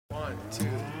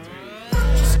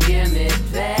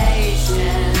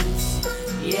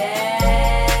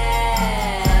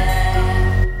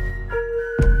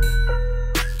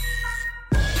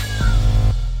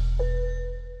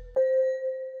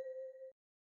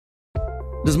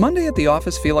Does Monday at the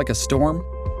office feel like a storm?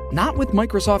 Not with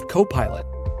Microsoft Copilot.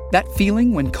 That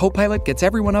feeling when Copilot gets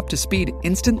everyone up to speed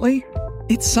instantly?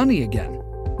 It's sunny again.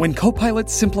 When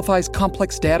Copilot simplifies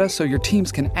complex data so your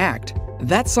teams can act,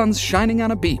 that sun's shining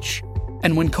on a beach.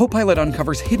 And when Copilot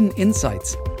uncovers hidden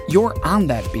insights, you're on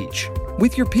that beach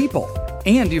with your people,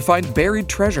 and you find buried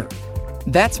treasure.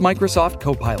 That's Microsoft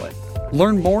Copilot.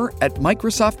 Learn more at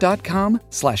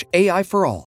Microsoft.com/AI for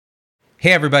all.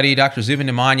 Hey everybody, Dr. Zubin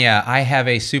Nemanja. I have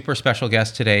a super special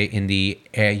guest today in the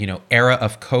era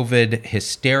of COVID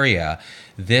hysteria.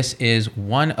 This is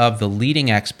one of the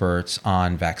leading experts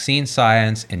on vaccine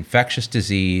science, infectious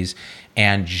disease,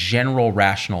 and general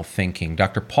rational thinking.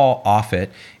 Dr. Paul Offit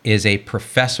is a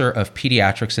professor of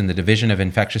pediatrics in the Division of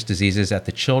Infectious Diseases at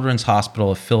the Children's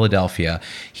Hospital of Philadelphia.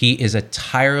 He is a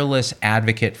tireless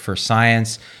advocate for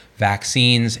science,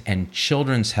 vaccines, and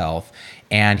children's health.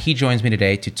 And he joins me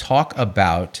today to talk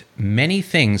about many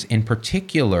things, in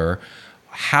particular,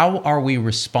 how are we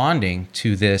responding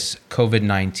to this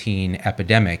COVID-19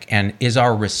 epidemic? And is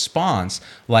our response,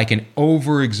 like an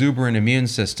over-exuberant immune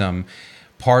system,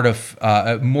 part of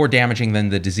more damaging than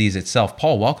the disease itself?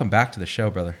 Paul, welcome back to the show,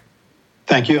 brother.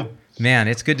 Thank you. Man,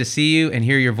 it's good to see you and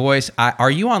hear your voice.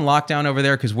 Are you on lockdown over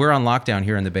there? Because we're on lockdown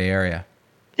here in the Bay Area.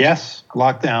 Yes,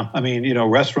 lockdown. I mean,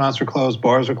 restaurants are closed,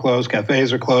 bars are closed,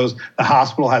 cafes are closed. The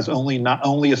hospital has not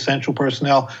only essential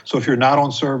personnel. So if you're not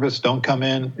on service, don't come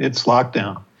in. It's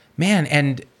lockdown. Man,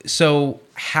 and so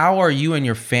how are you and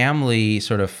your family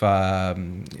sort of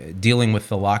dealing with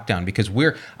the lockdown? Because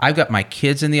I've got my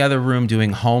kids in the other room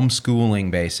doing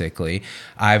homeschooling, basically.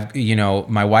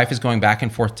 My wife is going back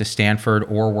and forth to Stanford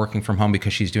or working from home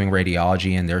because she's doing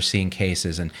radiology and they're seeing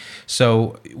cases. And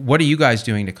so what are you guys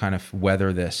doing to kind of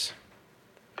weather this?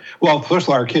 Well, first of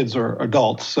all, our kids are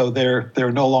adults, so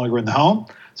they're no longer in the home.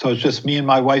 So it's just me and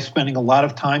my wife spending a lot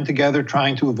of time together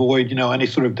trying to avoid, any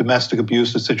sort of domestic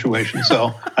abuse situation.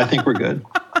 So I think we're good.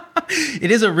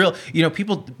 It is a real,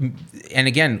 people, and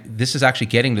again, this is actually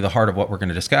getting to the heart of what we're going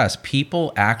to discuss.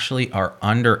 People actually are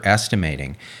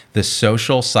underestimating the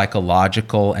social,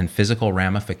 psychological, and physical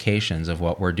ramifications of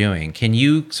what we're doing. Can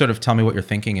you sort of tell me what your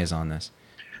thinking is on this?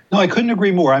 No, I couldn't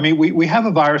agree more. I mean, we have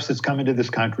a virus that's come into this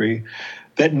country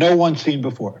that no one's seen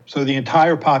before. So the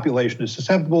entire population is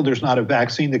susceptible. There's not a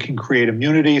vaccine that can create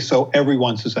immunity, so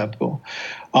everyone's susceptible.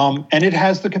 And it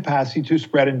has the capacity to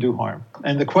spread and do harm.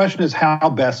 And the question is how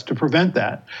best to prevent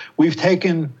that. We've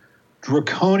taken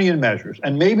draconian measures,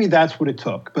 and maybe that's what it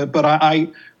took. But I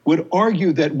would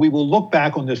argue that we will look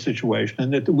back on this situation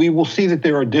and that we will see that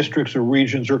there are districts or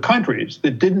regions or countries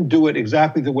that didn't do it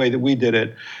exactly the way that we did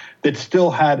it, that still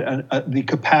had the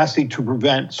capacity to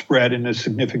prevent spread in a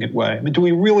significant way. I mean, do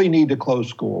we really need to close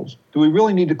schools? Do we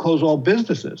really need to close all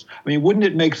businesses? I mean, wouldn't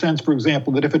it make sense, for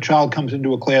example, that if a child comes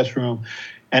into a classroom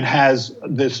and has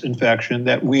this infection,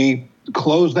 that we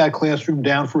close that classroom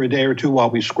down for a day or two while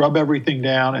we scrub everything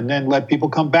down and then let people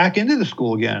come back into the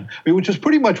school again? I mean, which is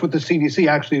pretty much what the CDC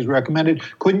actually has recommended.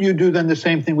 Couldn't you do then the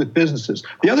same thing with businesses?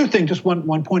 The other thing, just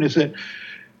one point, is that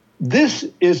this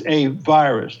is a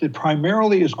virus that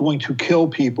primarily is going to kill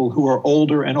people who are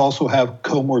older and also have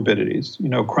comorbidities,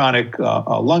 chronic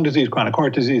lung disease, chronic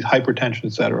heart disease, hypertension,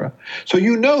 et cetera. So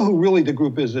who really the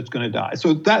group is that's going to die.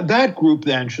 So that group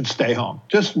then should stay home.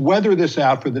 Just weather this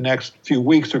out for the next few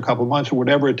weeks or couple of months or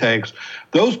whatever it takes.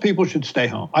 Those people should stay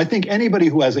home. I think anybody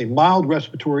who has a mild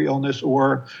respiratory illness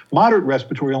or moderate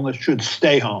respiratory illness should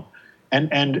stay home.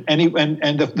 And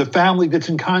the family that's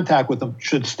in contact with them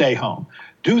should stay home.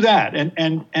 Do that,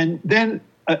 and then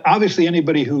obviously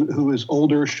anybody who is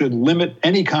older should limit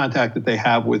any contact that they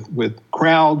have with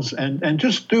crowds and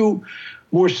just do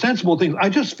more sensible things. I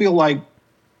just feel like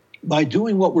by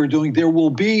doing what we're doing, there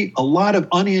will be a lot of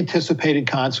unanticipated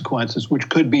consequences, which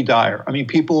could be dire. I mean,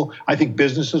 I think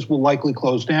businesses will likely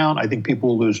close down. I think people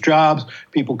will lose jobs.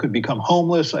 People could become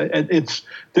homeless.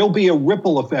 There'll be a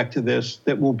ripple effect to this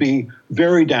that will be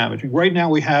very damaging. Right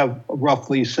now, we have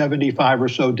roughly 75 or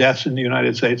so deaths in the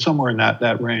United States, somewhere in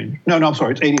that range. No, I'm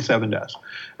sorry, it's 87 deaths.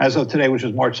 As of today, which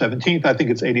is March 17th, I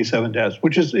think it's 87 deaths,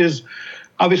 which is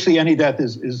obviously, any death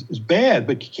is bad,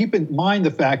 but keep in mind the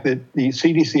fact that the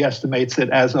CDC estimates that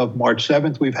as of March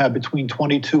 7th, we've had between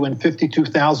 22 and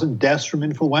 52,000 deaths from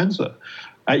influenza.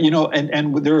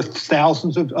 And there are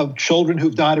thousands of children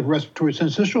who've died of respiratory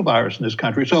syncytial virus in this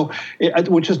country. So,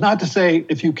 which is not to say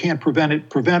if you can't prevent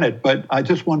it. But I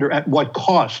just wonder at what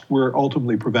cost we're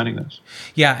ultimately preventing this.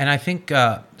 Yeah, and I think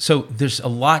so. There's a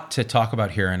lot to talk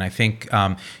about here, and I think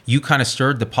you kind of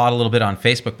stirred the pot a little bit on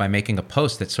Facebook by making a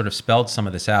post that sort of spelled some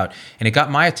of this out, and it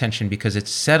got my attention because it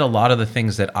said a lot of the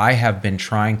things that I have been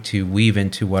trying to weave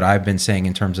into what I've been saying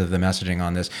in terms of the messaging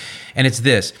on this, and it's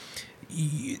this.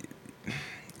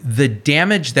 the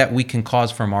damage that we can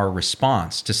cause from our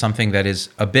response to something that is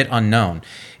a bit unknown,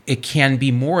 it can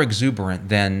be more exuberant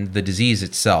than the disease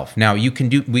itself. Now,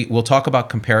 we'll talk about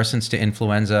comparisons to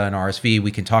influenza and RSV.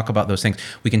 We can talk about those things.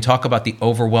 We can talk about the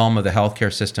overwhelm of the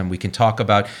healthcare system. We can talk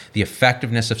about the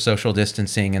effectiveness of social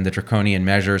distancing and the draconian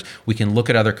measures. We can look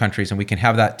at other countries and we can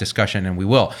have that discussion, and we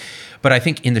will. But I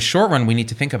think in the short run, we need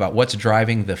to think about what's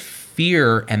driving the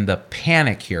fear and the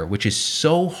panic here, which is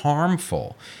so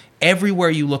harmful. Everywhere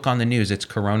you look on the news, it's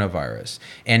coronavirus.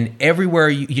 And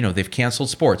everywhere, they've canceled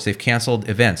sports, they've canceled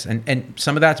events. And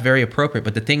some of that's very appropriate.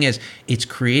 But the thing is, it's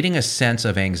creating a sense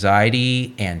of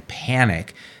anxiety and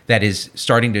panic that is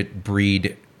starting to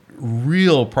breed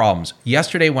real problems.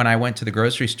 Yesterday, when I went to the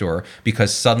grocery store,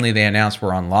 because suddenly they announced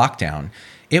we're on lockdown,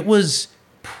 it was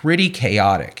pretty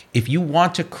chaotic. If you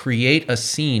want to create a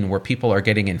scene where people are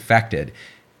getting infected,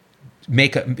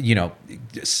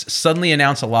 suddenly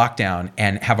announce a lockdown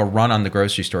and have a run on the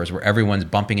grocery stores where everyone's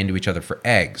bumping into each other for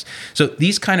eggs. So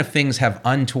these kind of things have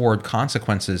untoward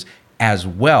consequences as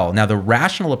well. Now, the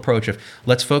rational approach of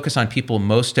let's focus on people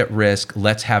most at risk,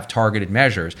 let's have targeted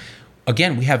measures.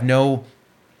 Again, we have no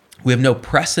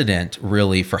precedent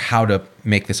really for how to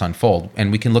make this unfold.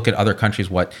 And we can look at other countries,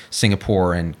 what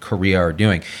Singapore and Korea are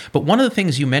doing. But one of the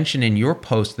things you mentioned in your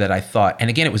post that I thought, and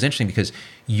again, it was interesting because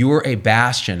you're a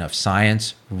bastion of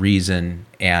science, reason,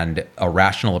 and a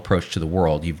rational approach to the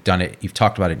world. You've done it. You've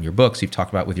talked about it in your books. You've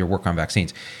talked about it with your work on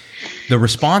vaccines. The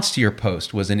response to your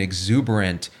post was an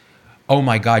exuberant, oh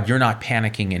my God, you're not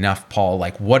panicking enough, Paul.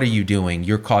 Like, what are you doing?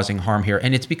 You're causing harm here.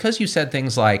 And it's because you said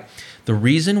things like, the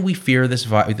reason we fear this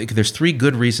virus, there's three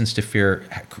good reasons to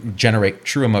generate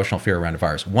true emotional fear around a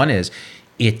virus. One is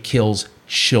it kills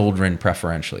children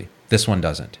preferentially. This one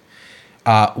doesn't.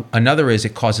 Another is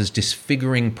it causes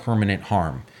disfiguring permanent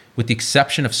harm. With the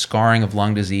exception of scarring of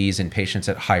lung disease in patients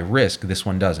at high risk, this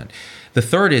one doesn't. The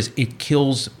third is it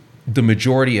kills the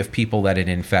majority of people that it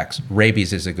infects.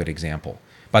 Rabies is a good example.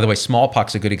 By the way,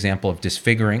 smallpox is a good example of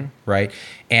disfiguring, right?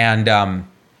 And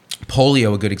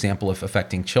polio, a good example of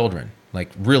affecting children, like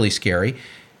really scary.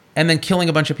 And then killing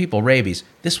a bunch of people, rabies.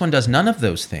 This one does none of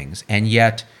those things. And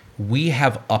yet we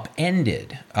have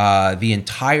upended the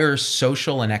entire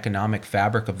social and economic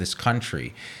fabric of this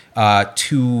country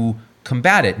to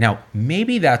combat it. Now,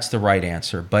 maybe that's the right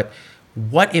answer, but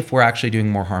what if we're actually doing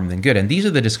more harm than good? And these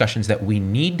are the discussions that we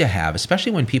need to have,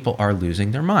 especially when people are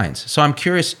losing their minds. So I'm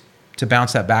curious to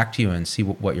bounce that back to you and see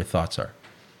what your thoughts are.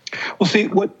 Well, see,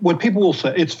 what people will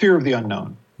say, it's fear of the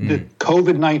unknown. That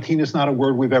COVID-19 is not a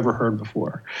word we've ever heard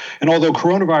before. And although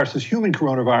coronaviruses, human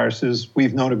coronaviruses,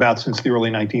 we've known about since the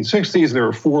early 1960s, there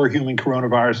are 4 human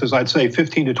coronaviruses. I'd say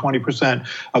 15 to 20%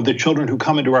 of the children who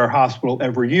come into our hospital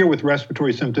every year with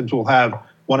respiratory symptoms will have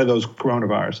one of those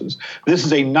coronaviruses. This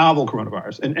is a novel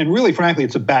coronavirus. And really, frankly,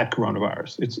 it's a bat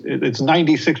coronavirus. It's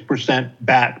 96%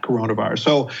 bat coronavirus.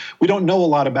 So we don't know a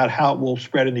lot about how it will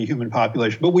spread in the human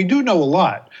population, but we do know a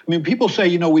lot. I mean, people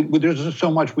say, there's just so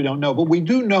much we don't know, but we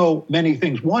do know many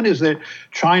things. One is that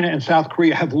China and South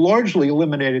Korea have largely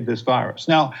eliminated this virus.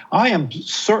 Now, I am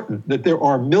certain that there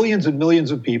are millions and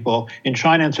millions of people in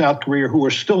China and South Korea who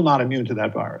are still not immune to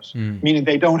that virus, meaning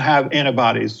they don't have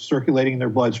antibodies circulating in their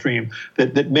bloodstream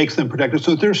that makes them protected.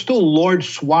 So there's still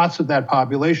large swaths of that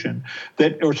population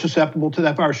that are susceptible to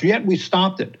that virus. Yet we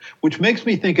stopped it, which makes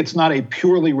me think it's not a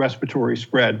purely respiratory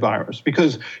spread virus,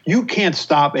 because you can't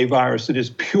stop a virus that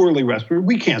is purely respiratory.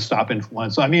 We can't stop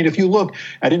influenza. I mean, if you look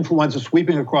at influenza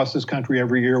sweeping across this country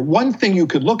every year, one thing you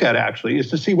could look at actually is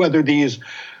to see whether these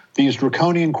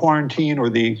draconian quarantine or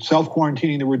the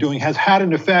self-quarantining that we're doing has had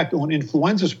an effect on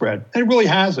influenza spread. And it really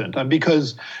hasn't,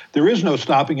 because there is no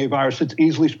stopping a virus that's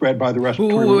easily spread by the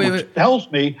respiratory route, which tells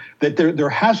me that there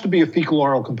has to be a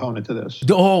fecal-oral component to this.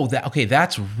 Okay,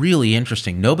 that's really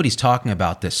interesting. Nobody's talking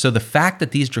about this. So the fact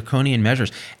that these draconian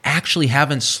measures actually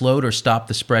haven't slowed or stopped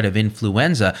the spread of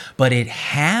influenza, but it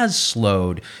has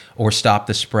slowed or stopped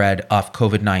the spread of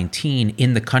COVID-19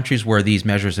 in the countries where these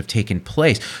measures have taken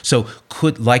place. So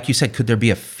like you said, could there be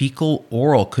a fecal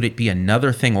oral? Could it be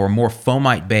another thing, or more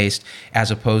fomite-based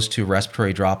as opposed to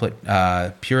respiratory droplet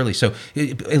purely? So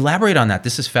elaborate on that.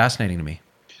 This is fascinating to me.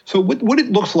 So what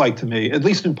it looks like to me, at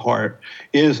least in part,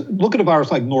 is look at a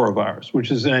virus like norovirus, which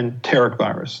is an enteric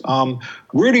virus.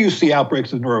 Where do you see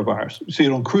outbreaks of norovirus? You see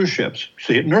it on cruise ships. You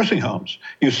see it in nursing homes.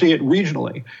 You see it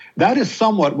regionally. That is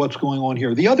somewhat what's going on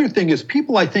here. The other thing is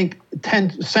people, I think,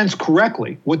 tend to sense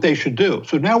correctly what they should do.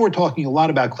 So now we're talking a lot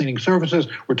about cleaning surfaces.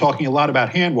 We're talking a lot about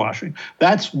hand washing.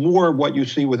 That's more what you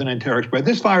see with an enteric spread.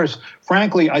 This virus,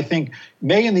 frankly, I think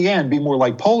may in the end be more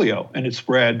like polio and its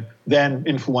spread than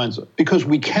influenza, because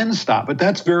we can stop it.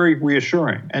 That's very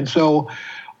reassuring. And so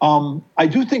I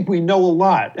do think we know a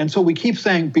lot. And so we keep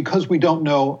saying because we don't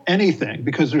know anything,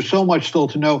 because there's so much still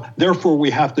to know, therefore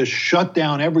we have to shut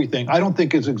down everything. I don't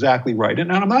think is exactly right.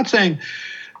 And I'm not saying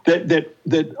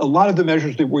that a lot of the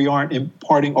measures that we aren't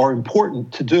imparting are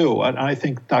important to do. And I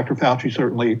think Dr. Fauci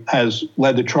certainly has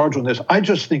led the charge on this. I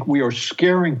just think we are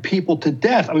scaring people to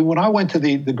death. I mean, when I went to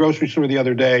the grocery store the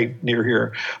other day near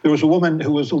here, there was a woman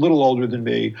who was a little older than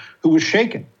me who was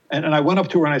shaking. And I went up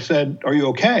to her and I said, "Are you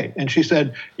okay?" And she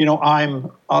said,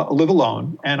 "I'm live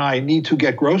alone and I need to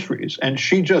get groceries." And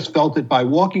she just felt that by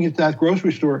walking into that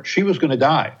grocery store, she was going to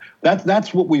die.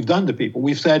 That's what we've done to people.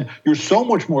 We've said, you're so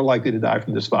much more likely to die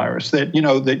from this virus that,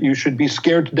 that you should be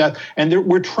scared to death. And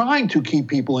we're trying to keep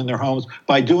people in their homes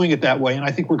by doing it that way. And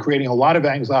I think we're creating a lot of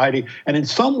anxiety and in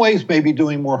some ways maybe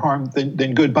doing more harm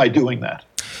than good by doing that.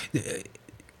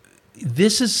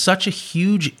 This is such a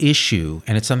huge issue,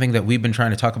 and it's something that we've been trying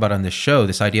to talk about on this show,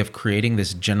 this idea of creating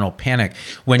this general panic.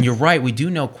 When you're right, we do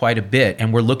know quite a bit,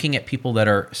 and we're looking at people that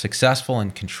are successful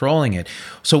in controlling it.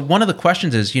 So one of the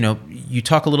questions is, you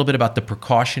talk a little bit about the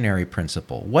precautionary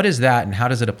principle. What is that, and how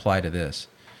does it apply to this?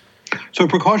 So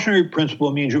precautionary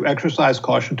principle means you exercise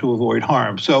caution to avoid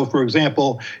harm. So, for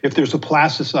example, if there's a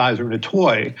plasticizer in a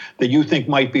toy that you think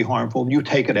might be harmful, you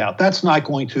take it out. That's not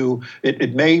going to,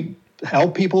 it may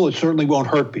help people, it certainly won't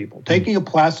hurt people. Taking a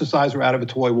plasticizer out of a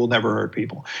toy will never hurt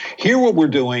people. Here what we're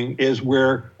doing is we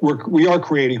are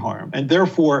creating harm, and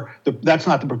therefore that's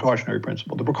not the precautionary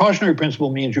principle. The precautionary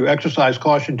principle means you exercise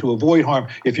caution to avoid harm.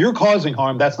 If you're causing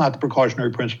harm, that's not the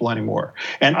precautionary principle anymore.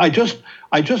 And I just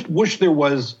wish there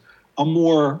was a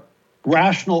more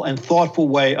rational and thoughtful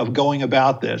way of going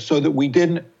about this so that we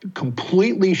didn't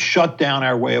completely shut down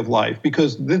our way of life,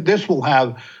 because this will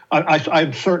have,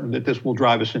 I'm certain that this will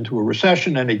drive us into a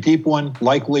recession, and a deep one,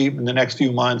 likely in the next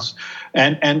few months.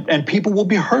 And people will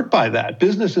be hurt by that.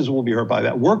 Businesses will be hurt by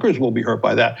that. Workers will be hurt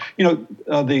by that.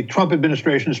 The Trump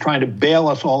administration is trying to bail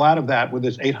us all out of that with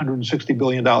this $860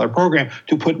 billion program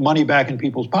to put money back in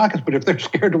people's pockets. But if they're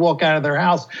scared to walk out of their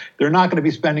house, they're not going to be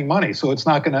spending money. So it's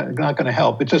not going to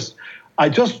help.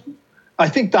 I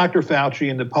think Dr.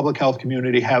 Fauci and the public health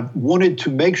community have wanted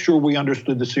to make sure we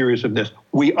understood the seriousness of this.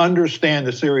 We understand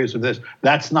the seriousness of this.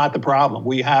 That's not the problem.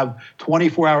 We have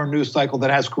 24-hour news cycle that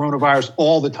has coronavirus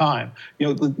all the time.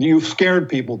 You've scared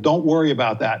people. Don't worry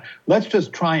about that. Let's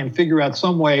just try and figure out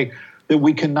some way that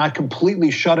we can not completely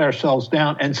shut ourselves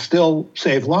down and still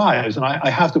save lives. And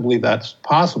I have to believe that's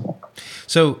possible.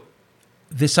 So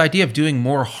this idea of doing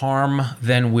more harm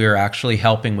than we're actually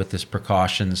helping with these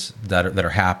precautions that are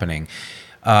happening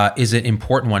is an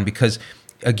important one, because,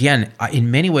 again, in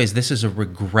many ways, this is a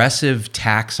regressive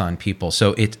tax on people.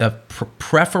 So it's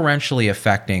preferentially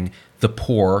affecting the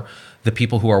poor, the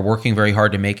people who are working very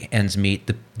hard to make ends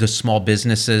meet, the small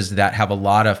businesses that have a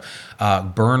lot of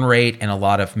burn rate and a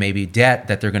lot of maybe debt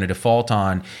that they're going to default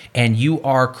on. And you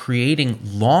are creating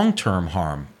long-term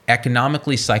harm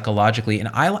economically, psychologically. And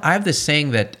I have this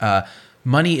saying that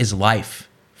money is life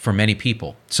for many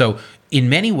people. So in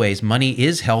many ways, money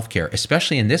is healthcare,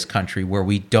 especially in this country where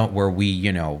we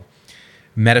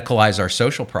medicalize our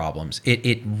social problems.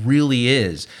 It really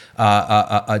is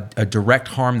a direct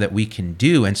harm that we can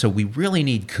do. And so we really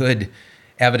need good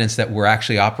evidence that we're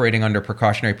actually operating under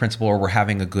precautionary principle or we're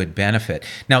having a good benefit.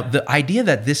 Now, the idea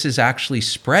that this is actually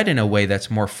spread in a way that's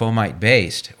more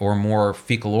fomite-based or more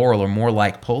fecal-oral or more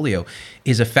like polio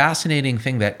is a fascinating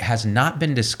thing that has not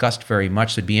been discussed very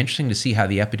much. So it'd be interesting to see how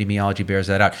the epidemiology bears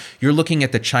that out. You're looking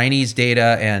at the Chinese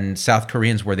data and South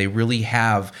Koreans where they really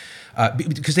have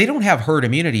because they don't have herd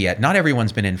immunity yet. Not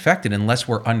everyone's been infected unless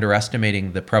we're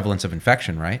underestimating the prevalence of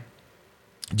infection, right?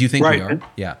 Do you think we are?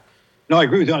 Yeah. No, I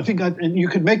agree with you. I think and you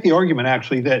could make the argument,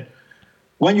 actually, that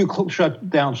when you shut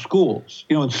down schools,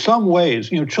 in some ways,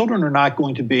 children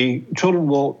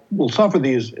will suffer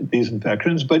these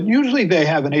infections, but usually they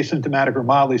have an asymptomatic or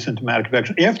mildly symptomatic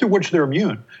infection, after which they're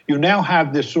immune. You now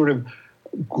have this sort of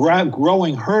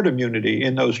growing herd immunity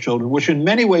in those children, which in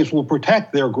many ways will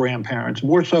protect their grandparents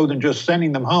more so than just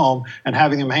sending them home and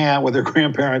having them hang out with their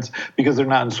grandparents because they're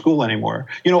not in school anymore.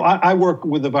 I worked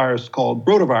with a virus called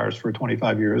rotavirus for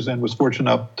 25 years and was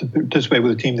fortunate enough to participate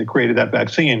with a team that created that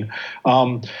vaccine.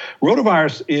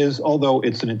 Rotavirus is, although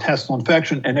it's an intestinal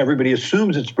infection and everybody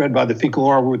assumes it's spread by the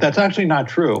fecal-oral route, that's actually not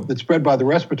true. It's spread by the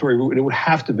respiratory route, and it would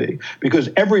have to be, because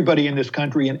everybody in this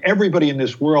country and everybody in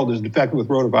this world is infected with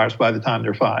rotavirus by the time time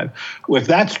they're 5. If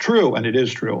that's true, and it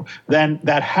is true, then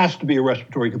that has to be a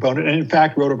respiratory component. And in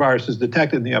fact, rotavirus is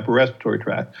detected in the upper respiratory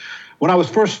tract. When I was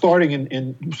first starting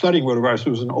in studying rotavirus,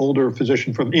 there was an older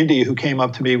physician from India who came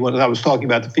up to me when I was talking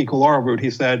about the fecal oral route.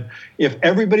 He said, if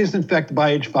everybody's infected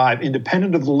by age 5,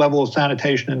 independent of the level of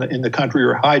sanitation in the country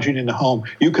or hygiene in the home,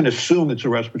 you can assume it's a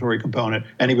respiratory component.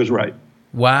 And he was right.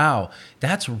 Wow,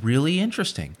 that's really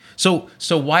interesting. So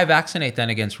why vaccinate then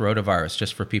against rotavirus,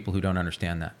 just for people who don't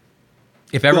understand that?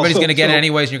 If everybody's going to get it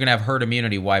anyways, you're going to have herd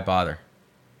immunity, why bother?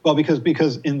 Well,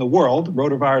 because in the world,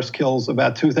 rotavirus kills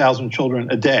about 2,000 children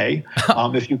a day.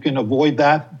 If you can avoid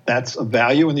that, that's a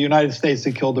value. In the United States,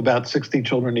 it killed about 60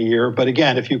 children a year. But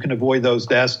again, if you can avoid those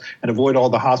deaths and avoid all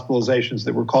the hospitalizations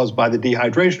that were caused by the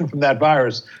dehydration from that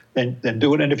virus, then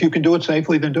do it. And if you can do it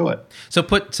safely, then do it.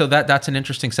 So that's an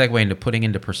interesting segue into putting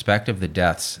into perspective the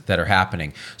deaths that are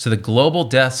happening. So the global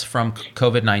deaths from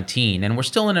COVID-19, and we're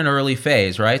still in an early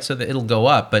phase, right? So that it'll go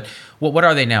up. But what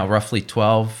are they now? Roughly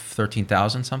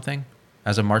 13,000 something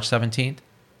as of March 17th?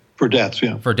 For deaths,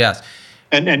 yeah. For deaths.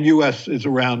 And U.S. is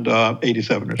around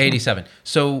 87 or so. 87.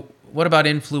 So what about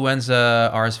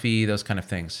influenza, RSV, those kind of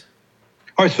things?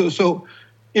 All right, so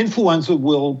influenza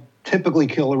will typically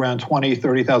kill around 20,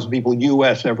 30,000 people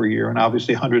U.S. every year, and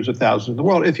obviously hundreds of thousands in the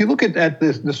world. If you look at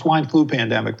the swine flu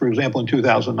pandemic, for example, in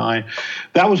 2009,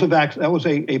 that was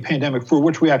a pandemic for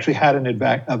which we actually had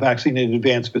a vaccine in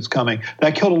advance of its coming.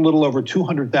 That killed a little over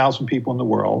 200,000 people in the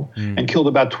world and killed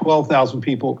about 12,000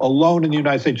 people alone in the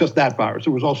United States, just that virus.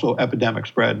 There was also epidemic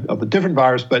spread of a different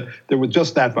virus, but there was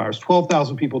just that virus.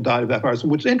 12,000 people died of that virus. And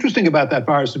what's interesting about that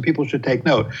virus, and people should take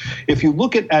note, if you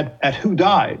look at who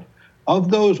died,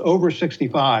 of those over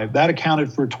 65, that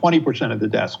accounted for 20% of the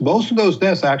deaths. Most of those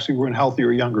deaths actually were in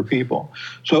healthier, younger people.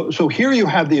 So here you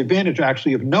have the advantage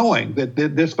actually of knowing that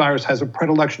this virus has a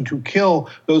predilection to kill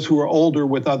those who are older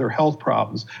with other health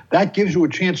problems. That gives you a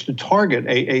chance to target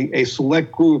a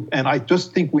select group. And I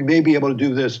just think we may be able to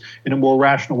do this in a more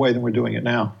rational way than we're doing it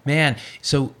now. Man,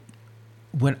 so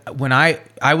when I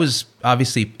was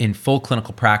obviously in full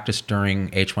clinical practice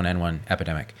during H1N1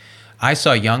 epidemic, I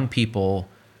saw young people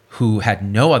who had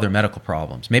no other medical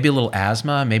problems, maybe a little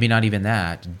asthma, maybe not even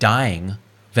that, dying,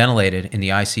 ventilated in the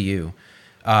ICU.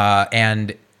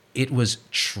 And it was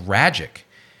tragic.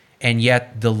 And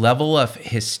yet the level of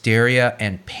hysteria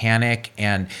and panic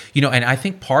and I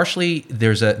think partially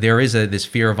there is this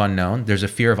fear of unknown. There's a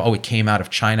fear of, it came out of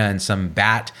China and some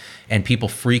bat, and people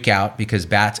freak out because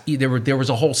bats, there was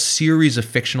a whole series of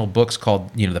fictional books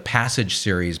called, the Passage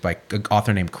series by an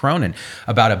author named Cronin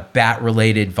about a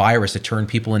bat-related virus that turned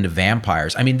people into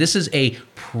vampires. I mean, this is a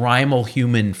primal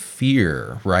human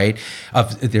fear, right?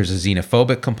 There's a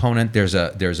xenophobic component. There's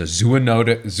a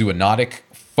zoonotic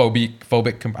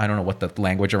phobic, I don't know what the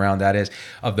language around that is,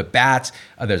 of the bats.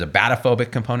 There's a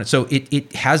batophobic component. So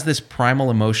it has this primal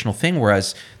emotional thing,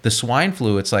 whereas the swine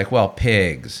flu, it's like, well,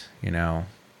 pigs,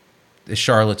 the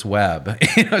Charlotte's Web.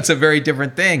 It's a very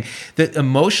different thing. The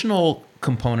emotional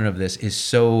component of this is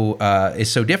so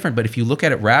different. But if you look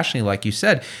at it rationally, like you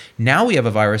said, now we have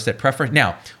a virus that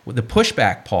Now, the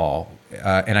pushback, Paul,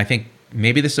 and I think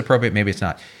maybe this is appropriate, maybe it's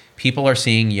not. People are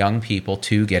seeing young people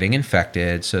too getting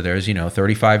infected. So there's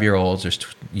 35-year-olds. There's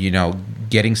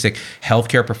getting sick.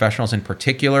 Healthcare professionals in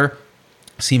particular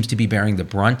seems to be bearing the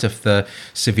brunt of the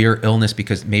severe illness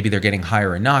because maybe they're getting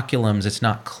higher inoculums. It's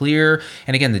not clear.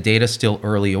 And again, the data's still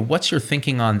early. What's your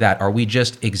thinking on that? Are we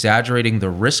just exaggerating the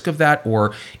risk of that,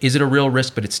 or is it a real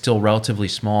risk, but it's still relatively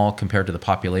small compared to the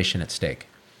population at stake?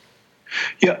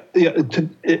 Yeah,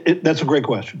 that's a great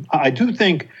question.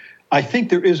 I think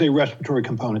there is a respiratory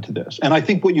component to this. And I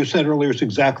think what you said earlier is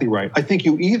exactly right. I think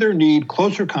you either need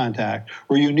closer contact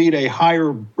or you need a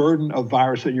higher burden of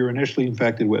virus that you're initially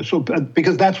infected with. So,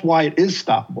 because that's why it is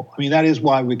stoppable. I mean, that is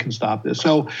why we can stop this.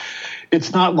 So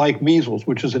it's not like measles,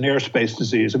 which is an airspace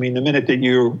disease. I mean, the minute that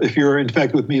if you're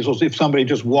infected with measles, if somebody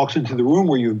just walks into the room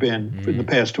where you've been in the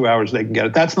past 2 hours, they can get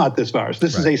it. That's not this virus.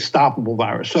 This is a stoppable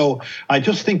virus. So I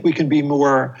just think we can be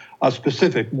more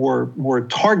specific, more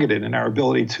targeted in our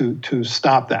ability to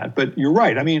stop that. But you're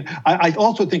right. I mean, I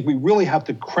also think we really have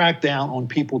to crack down on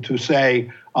people to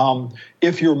say,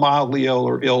 if you're mildly ill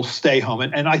or ill, stay home.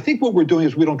 And I think what we're doing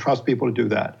is we don't trust people to do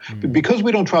that. But because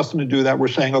we don't trust them to do that, we're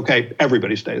saying, okay,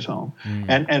 everybody stays home.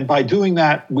 And by doing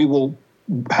that, we will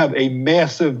have a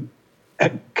massive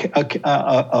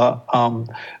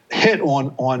hit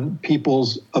on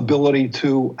people's ability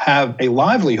to have a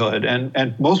livelihood.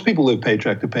 And most people live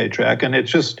paycheck to paycheck. And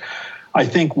it's just, I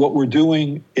think what we're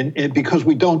doing, because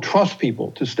we don't trust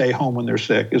people to stay home when they're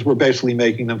sick, is we're basically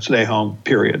making them stay home,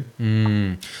 period.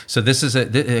 So this is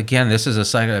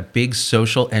a big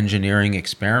social engineering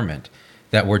experiment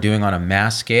that we're doing on a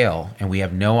mass scale, and we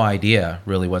have no idea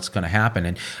really what's going to happen.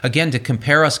 And again, to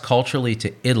compare us culturally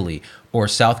to Italy or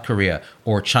South Korea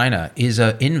or China is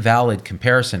an invalid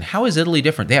comparison. How is Italy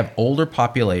different? They have older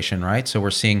population, right? So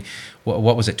we're seeing,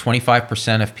 what was it,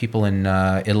 25% of people in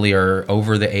Italy are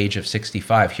over the age of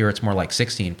 65. Here it's more like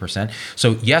 16%.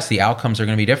 So yes, the outcomes are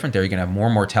going to be different there. You're going to have more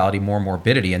mortality, more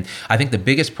morbidity. And I think the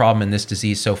biggest problem in this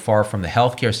disease so far from the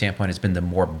healthcare standpoint has been the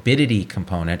morbidity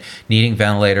component, needing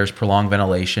ventilators, prolonged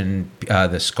ventilation,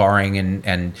 the scarring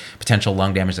and potential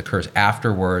lung damage that occurs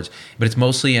afterwards. But it's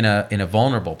mostly in a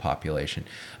vulnerable population.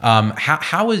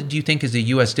 Do you think is the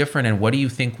U.S. different, and what do you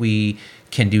think we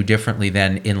can do differently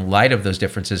then in light of those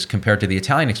differences compared to the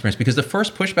Italian experience? Because the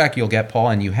first pushback you'll get, Paul,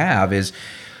 and you have is,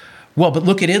 well, but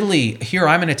look at Italy. Here,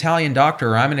 I'm an Italian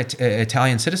doctor, or I'm an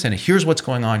Italian citizen, and here's what's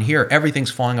going on here.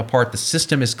 Everything's falling apart. The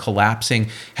system is collapsing.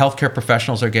 Healthcare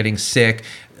professionals are getting sick.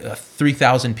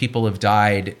 3,000 people have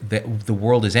died. The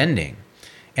world is ending.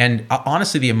 And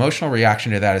honestly, the emotional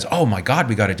reaction to that is, oh my God,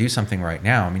 we got to do something right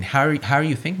now. I mean, how are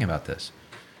you thinking about this?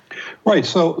 Right.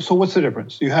 So what's the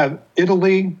difference? You have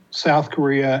Italy, South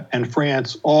Korea, and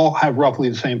France all have roughly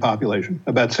the same population,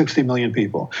 about 60 million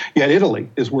people. Yet Italy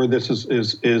is where this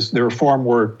is there are far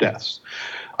more deaths.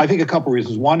 I think a couple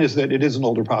reasons. One is that it is an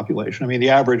older population. I mean,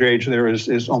 the average age there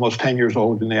is almost 10 years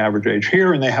older than the average age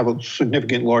here, and they have a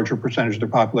significant larger percentage of their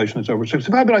population that's over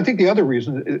 65. But I think the other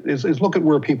reason is look at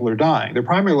where people are dying. They're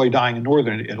primarily dying in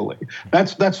northern Italy.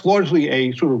 That's largely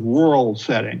a sort of rural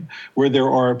setting where there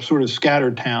are sort of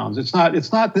scattered towns. This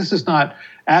is not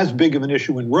as big of an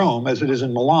issue in Rome as it is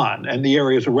in Milan and the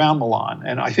areas around Milan.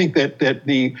 And I think that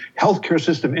the healthcare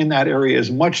system in that area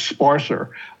is much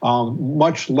sparser,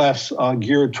 much less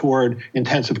geared toward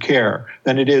intensive care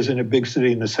than it is in a big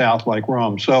city in the south like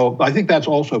Rome. So I think that's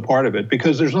also part of it,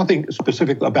 because there's nothing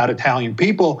specific about Italian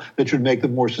people that should make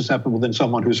them more susceptible than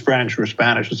someone who's French or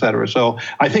Spanish, et cetera. So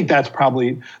I think that's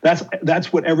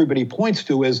what everybody points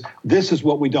to as this is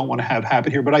what we don't want to have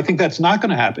happen here. But I think that's not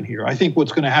going to happen here. I think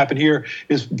what's going to happen here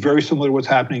is very similar to what's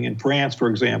happening in France, for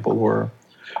example,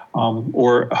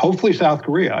 or hopefully South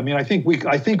Korea. I mean, I think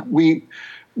we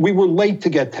were late to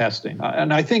get testing,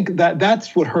 and I think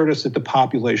that's what hurt us at the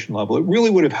population level. It really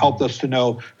would have helped us to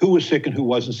know who was sick and who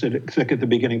wasn't sick at the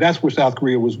beginning. That's where South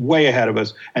Korea was way ahead of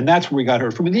us, and that's where we got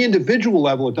hurt. From the individual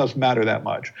level, it doesn't matter that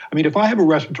much. I mean, if I have a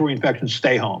respiratory infection,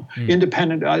 stay home.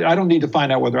 Independent. I don't need to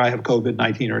find out whether I have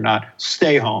COVID-19 or not.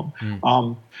 Stay home.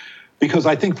 Because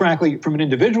I think, frankly, from an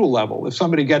individual level, if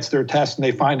somebody gets their test and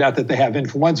they find out that they have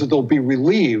influenza, they'll be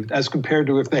relieved as compared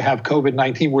to if they have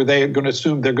COVID-19, where they are going to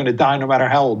assume they're going to die no matter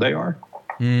how old they are.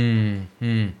 Then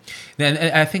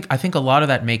I think a lot of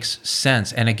that makes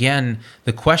sense. And again,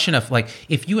 the question of like,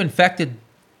 if you infected.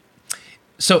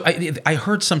 So I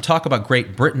heard some talk about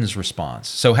Great Britain's response.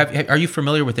 So are you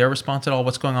familiar with their response at all?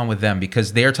 What's going on with them?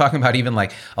 Because they're talking about even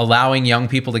like allowing young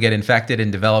people to get infected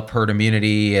and develop herd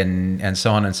immunity and so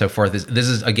on and so forth. This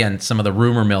is, again, some of the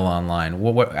rumor mill online.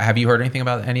 What have you heard anything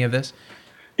about any of this?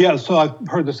 Yeah, so I've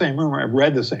heard the same rumor. I've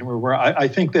read the same rumor. I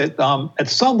think that at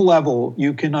some level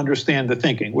you can understand the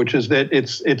thinking, which is that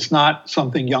it's not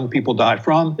something young people die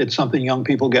from. It's something young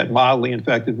people get mildly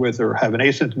infected with or have an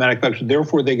asymptomatic infection.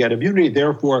 Therefore, they get immunity.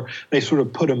 Therefore, they sort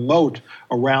of put a moat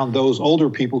around those older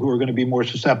people who are going to be more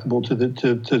susceptible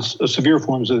to severe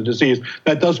forms of the disease.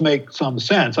 That does make some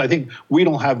sense. I think we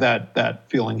don't have that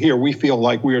feeling here. We feel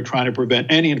like we are trying to prevent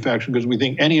any infection because we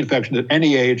think any infection at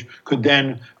any age could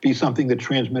then be something that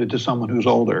transmitted to someone who's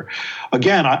older.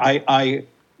 Again, I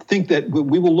think that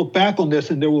we will look back on this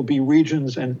and there will be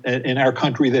regions in our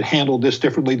country that handle this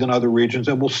differently than other regions,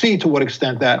 and we'll see to what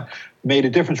extent that made a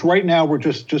difference. Right now, we're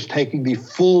just taking the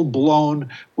full-blown,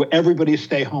 where everybody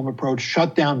stay home approach,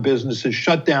 shut down businesses,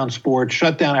 shut down sports,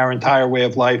 shut down our entire way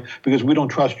of life because we don't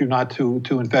trust you not to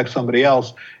infect somebody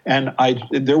else. And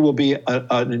there will be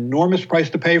an enormous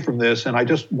price to pay from this. And I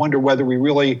just wonder whether we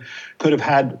really could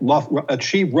have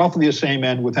achieved roughly the same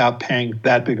end without paying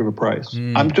that big of a price.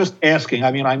 I'm just asking.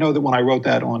 I mean, I know that when I wrote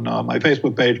that on my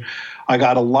Facebook page, I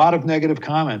got a lot of negative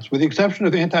comments, with the exception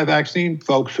of anti-vaccine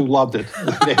folks who loved it.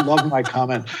 They loved my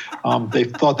comment. They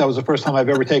thought that was the first time I've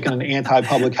ever taken an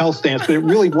anti-public health stance, but it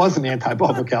really wasn't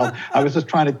anti-public health. I was just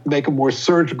trying to make a more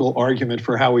surgical argument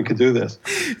for how we could do this.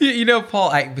 You know,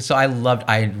 Paul,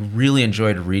 I really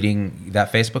enjoyed reading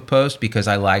that Facebook post because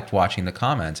I liked watching the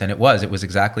comments, and it was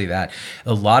exactly that.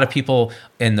 A lot of people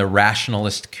in the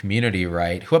rationalist community,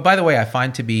 right, who, by the way, I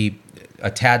find to be a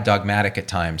tad dogmatic at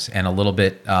times and a little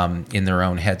bit in their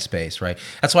own headspace, right?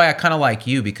 That's why I kind of like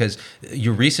you, because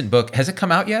your recent book, has it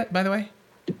come out yet, by the way?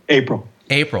 April.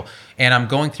 And I'm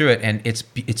going through it, and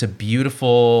it's a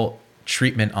beautiful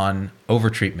treatment on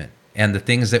overtreatment and the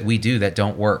things that we do that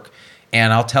don't work.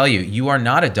 And I'll tell you, you are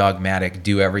not a dogmatic,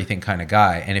 do everything kind of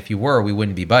guy. And if you were, we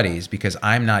wouldn't be buddies, because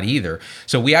I'm not either.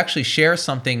 So we actually share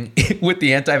something with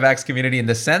the anti-vax community in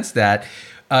the sense that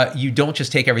you don't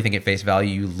just take everything at face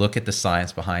value. You look at the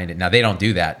science behind it. Now, they don't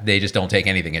do that. They just don't take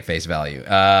anything at face value.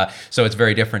 So it's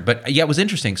very different. But yeah, it was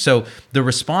interesting. So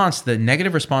the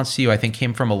negative response to you, I think,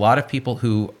 came from a lot of people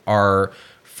who are,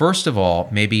 first of all,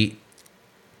 maybe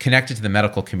connected to the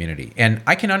medical community. And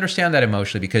I can understand that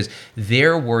emotionally, because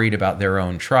they're worried about their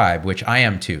own tribe, which I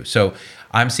am too. So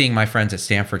I'm seeing my friends at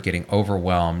Stanford getting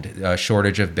overwhelmed,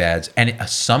 shortage of beds. And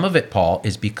some of it, Paul,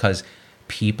 is because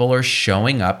people are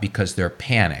showing up because they're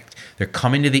panicked. They're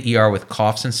coming to the ER with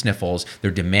coughs and sniffles. They're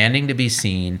demanding to be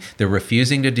seen. They're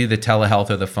refusing to do the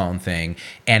telehealth or the phone thing.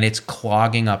 And it's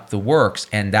clogging up the works,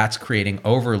 and that's creating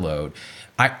overload.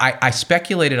 I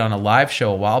speculated on a live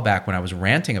show a while back when I was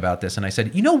ranting about this, and I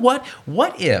said, you know what?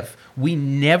 What if we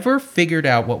never figured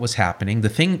out what was happening?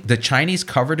 The Chinese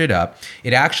covered it up.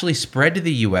 It actually spread to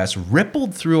the US,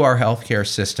 rippled through our healthcare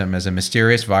system as a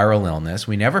mysterious viral illness.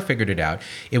 We never figured it out.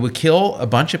 It would kill a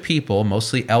bunch of people,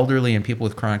 mostly elderly and people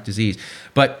with chronic disease.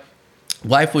 But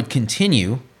life would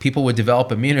continue, people would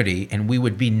develop immunity, and we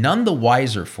would be none the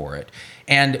wiser for it.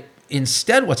 And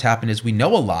instead, what's happened is we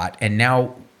know a lot, and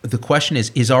now the question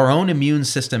is our own immune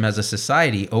system as a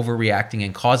society overreacting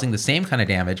and causing the same kind of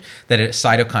damage that a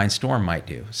cytokine storm might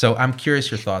do? So I'm curious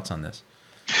your thoughts on this.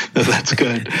 That's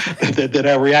good. that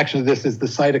our reaction to this is the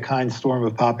cytokine storm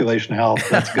of population health.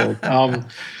 That's good.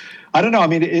 I don't know. I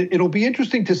mean, it'll be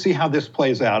interesting to see how this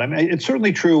plays out. I mean, it's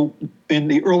certainly true in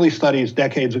the early studies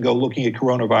decades ago looking at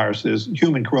coronaviruses,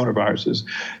 human coronaviruses,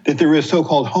 that there is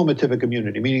so-called homotypic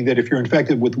immunity, meaning that if you're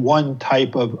infected with one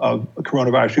type of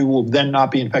coronavirus, you will then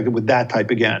not be infected with that type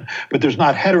again. But there's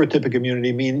not heterotypic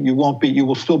immunity, meaning you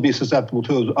will still be susceptible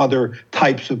to those other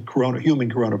types of human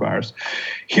coronavirus.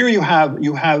 Here you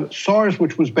have SARS,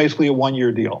 which was basically a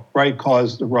one-year deal, right?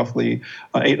 Caused roughly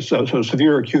so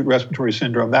severe acute respiratory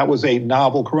syndrome. That was a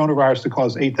novel coronavirus that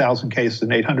caused 8,000 cases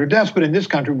and 800 deaths, but in this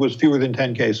country was fewer than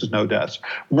 10 cases, no deaths.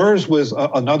 MERS was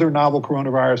another novel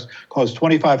coronavirus, caused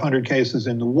 2,500 cases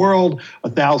in the world,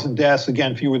 1,000 deaths,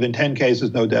 again, fewer than 10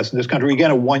 cases, no deaths in this country,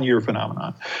 again, a one-year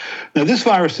phenomenon. Now, this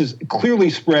virus is clearly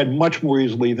spread much more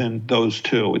easily than those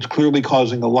two. It's clearly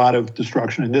causing a lot of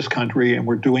destruction in this country, and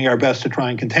we're doing our best to try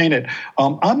and contain it.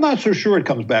 I'm not so sure it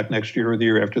comes back next year or the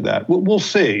year after that. We'll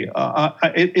see.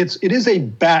 It is a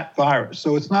bat virus,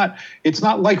 so it's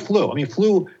not like flu. I mean,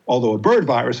 flu, although a bird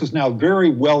virus, is now very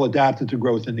well adapted to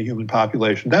growth in the human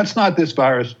population. That's not this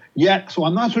virus yet, so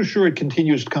I'm not so sure it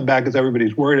continues to come back as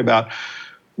everybody's worried about.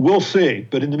 We'll see.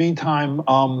 But in the meantime,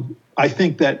 I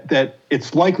think that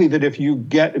it's likely that if you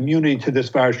get immunity to this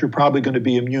virus, you're probably going to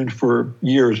be immune for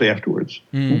years afterwards.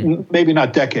 Maybe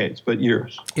not decades, but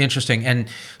years. Interesting. And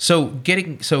so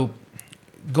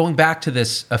going back to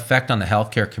this effect on the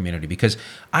healthcare community, because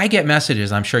I get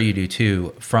messages, I'm sure you do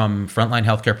too, from frontline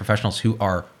healthcare professionals who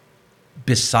are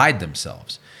beside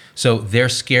themselves. So they're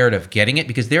scared of getting it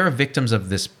because they're victims of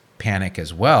this panic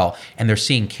as well. And they're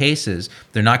seeing cases,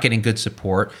 they're not getting good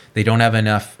support. They don't have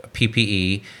enough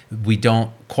PPE. We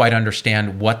don't quite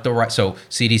understand what so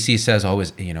CDC says,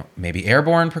 maybe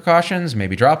airborne precautions,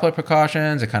 maybe droplet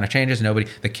precautions. It kind of changes.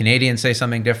 The Canadians say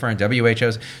something different,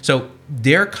 WHO's. So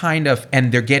they're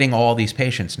and they're getting all these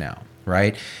patients now,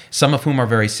 right? Some of whom are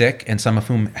very sick and some of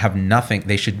whom have nothing.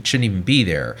 They shouldn't even be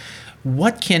there.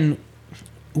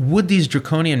 Would these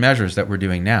draconian measures that we're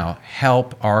doing now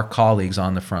help our colleagues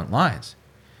on the front lines?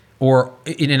 Or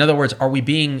in other words, are we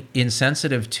being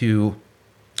insensitive to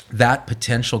that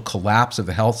potential collapse of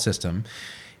the health system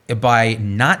by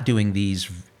not doing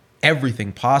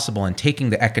everything possible and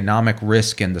taking the economic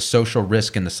risk and the social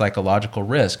risk and the psychological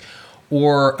risk?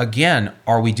 Or again,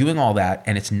 are we doing all that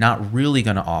and it's not really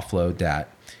going to offload that?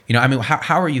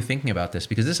 How are you thinking about this?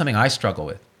 Because this is something I struggle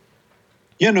with.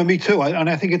 Yeah, no, me too. And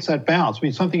I think it's that balance. I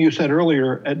mean, something you said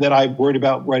earlier that I worried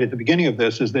about right at the beginning of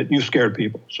this is that you scared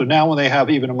people. So now when they have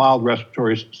even a mild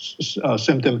respiratory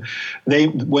symptom,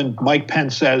 when Mike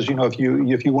Pence says, if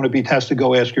you want to be tested,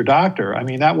 go ask your doctor. I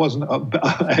mean, that wasn't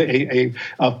a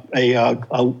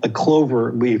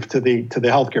clover leaf to the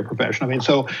healthcare profession. I mean,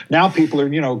 so now people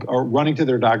are running to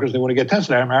their doctors. They want to get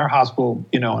tested. I mean, our hospital,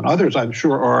 and others, I'm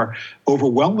sure, are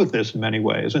overwhelmed with this in many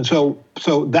ways. And so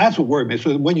that's what worried me.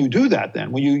 So when you do that,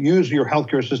 then when you use your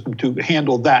healthcare system to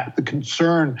handle that, the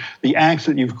concern, the angst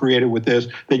that you've created with this,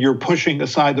 that you're pushing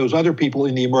aside those other people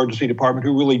in the emergency department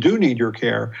who really do need your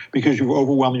care because you've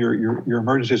overwhelmed your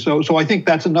emergency. So I think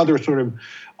that's another sort of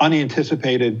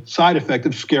unanticipated side effect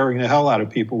of scaring the hell out of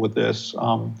people with this.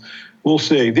 We'll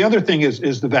see. The other thing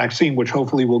is the vaccine, which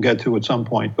hopefully we'll get to at some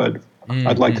point, but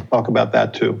I'd like to talk about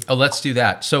that too. Oh, let's do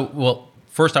that. So, well,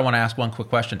 first I want to ask one quick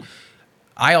question.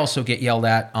 I also get yelled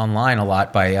at online a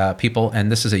lot by people,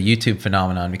 and this is a YouTube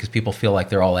phenomenon because people feel like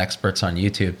they're all experts on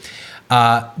YouTube.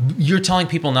 You're telling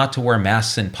people not to wear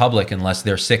masks in public unless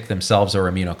they're sick themselves or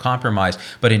immunocompromised.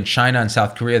 But in China and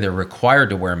South Korea, they're required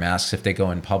to wear masks if they go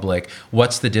in public.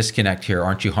 What's the disconnect here?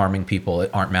 Aren't you harming people?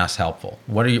 Aren't masks helpful?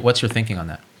 What's your thinking on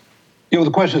that? The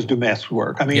question is, do masks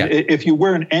work? I mean, if you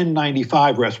wear an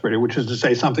N95 respirator, which is to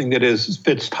say something that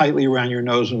fits tightly around your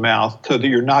nose and mouth so that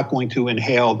you're not going to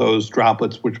inhale those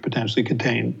droplets which potentially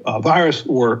contain virus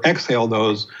or exhale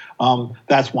those,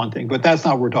 that's one thing. But that's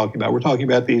not what we're talking about. We're talking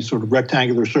about these sort of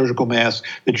rectangular surgical masks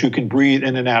that you can breathe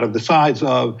in and out of the sides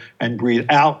of and breathe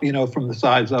out, from the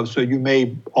sides of. So you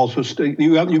may also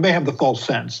you may have the false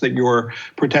sense that you're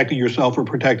protecting yourself or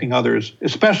protecting others,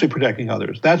 especially protecting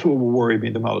others. That's what will worry me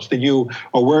the most, that you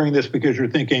are wearing this because you're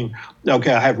thinking,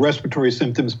 okay, I have respiratory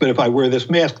symptoms, but if I wear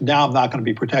this mask, now I'm not going to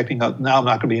be protecting, now I'm not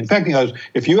going to be infecting others.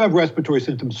 If you have respiratory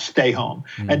symptoms, stay home.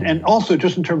 Mm-hmm. And also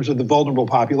just in terms of the vulnerable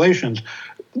populations,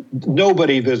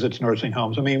 nobody visits nursing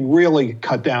homes. I mean, really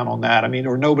cut down on that. I mean,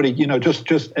 or nobody,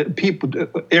 just people,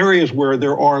 areas where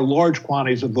there are large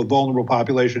quantities of the vulnerable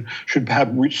population should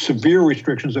have severe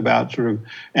restrictions about sort of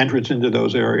entrance into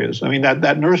those areas. I mean,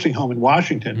 that nursing home in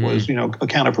Washington was,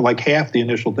 accounted for like half the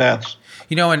initial deaths.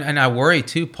 And I worry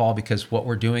too, Paul, because what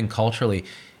we're doing culturally,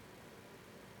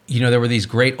 there were these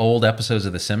great old episodes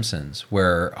of The Simpsons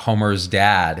where Homer's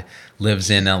dad lives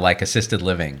in assisted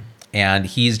living. And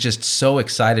he's just so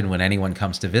excited when anyone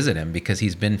comes to visit him because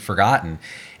he's been forgotten.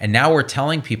 And now we're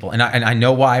telling people, and I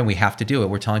know why we have to do it,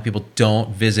 we're telling people don't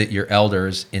visit your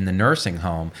elders in the nursing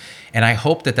home. And I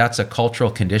hope that that's a cultural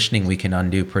conditioning we can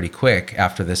undo pretty quick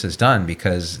after this is done,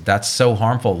 because that's so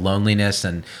harmful. Loneliness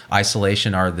and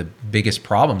isolation are the biggest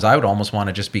problems. I would almost want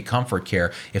to just be comfort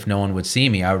care if no one would see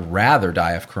me. I would rather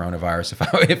die of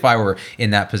coronavirus if I were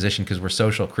in that position, because we're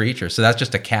social creatures. So that's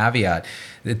just a caveat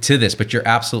to this, but you're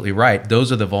absolutely right.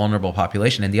 Those are the vulnerable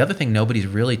population. And the other thing nobody's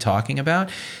really talking about,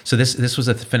 so this was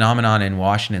a phenomenon in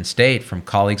Washington State from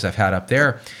colleagues I've had up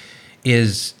there,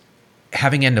 is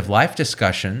having end-of-life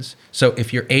discussions. So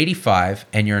if you're 85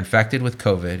 and you're infected with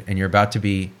COVID and you're about to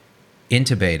be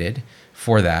intubated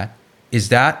for that, is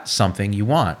that something you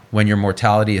want? When your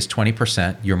mortality is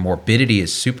 20%, your morbidity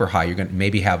is super high, you're going to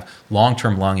maybe have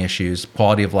long-term lung issues,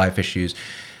 quality of life issues.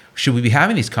 Should we be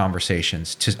having these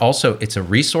conversations? It's a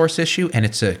resource issue and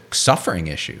it's a suffering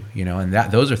issue, and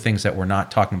those are things that we're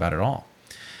not talking about at all.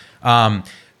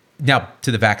 Now, to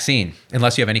the vaccine,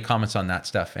 unless you have any comments on that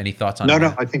stuff, any thoughts on that?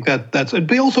 No, I think that's, it'd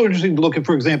be also interesting to look at,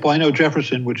 for example, I know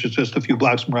Jefferson, which is just a few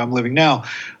blocks from where I'm living now,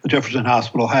 the Jefferson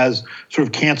Hospital has sort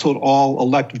of canceled all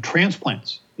elective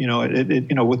transplants.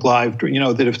 With live,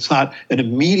 that if it's not an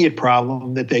immediate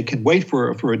problem, that they can wait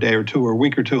for a day or two or a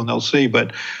week or two and they'll see.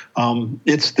 But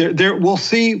it's there. We'll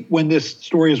see when this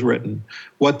story is written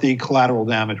what the collateral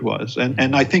damage was.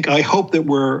 And I hope that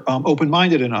we're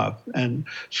open-minded enough and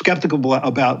skeptical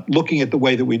about looking at the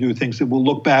way that we do things, that we'll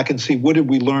look back and see what did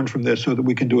we learn from this so that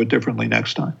we can do it differently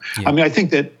next time. Yeah. I mean, I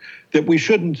think that we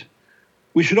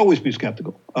should always be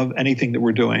skeptical of anything that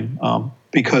we're doing,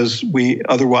 because we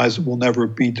otherwise will never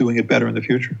be doing it better in the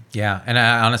future. Yeah, and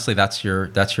honestly, that's your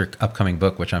upcoming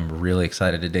book, which I'm really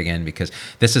excited to dig in, because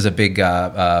this is a big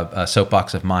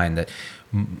soapbox of mine, that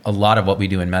a lot of what we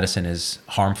do in medicine is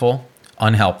harmful,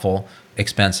 unhelpful,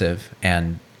 expensive,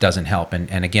 and doesn't help.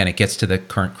 And again, it gets to the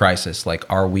current crisis. Like,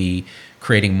 are we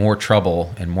creating more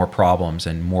trouble and more problems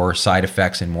and more side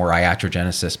effects and more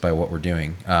iatrogenesis by what we're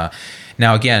doing?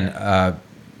 Now, again,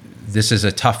 this is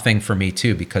a tough thing for me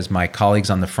too, because my colleagues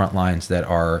on the front lines that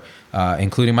are,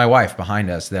 including my wife behind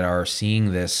us, that are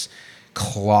seeing this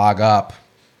clog up.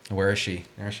 Where is she?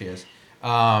 There she is.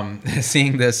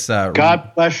 Seeing this.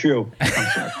 God bless you. I'm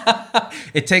sorry.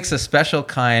 It takes a special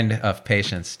kind of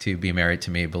patience to be married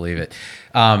to me, believe it.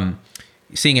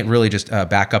 Seeing it really just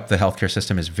back up the healthcare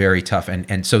system is very tough.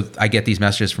 And so I get these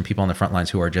messages from people on the front lines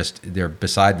who are they're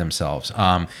beside themselves.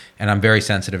 And I'm very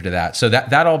sensitive to that. So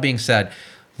that all being said,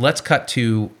 let's cut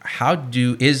to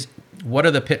what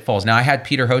are the pitfalls? Now, I had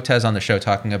Peter Hotez on the show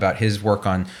talking about his work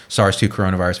on SARS-2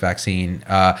 coronavirus vaccine.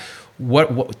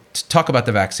 Talk about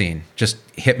the vaccine. Just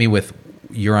hit me with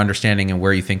your understanding and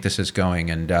where you think this is going,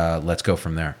 and let's go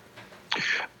from there.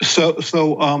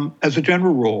 So as a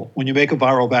general rule, when you make a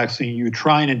viral vaccine, you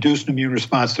try and induce an immune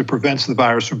response that prevents the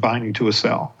virus from binding to a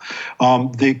cell.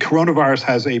 The coronavirus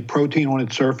has a protein on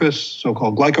its surface,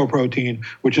 so-called glycoprotein,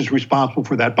 which is responsible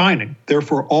for that binding.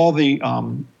 Therefore, all the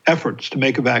efforts to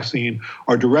make a vaccine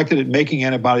are directed at making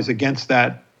antibodies against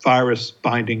that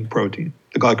virus-binding protein,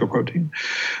 the glycoprotein.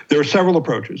 There are several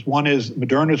approaches. One is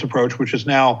Moderna's approach, which is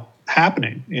now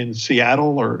happening in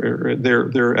Seattle, or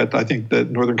they're at, I think, the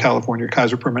Northern California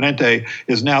Kaiser Permanente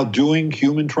is now doing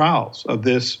human trials of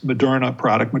this Moderna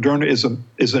product. Moderna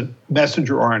is a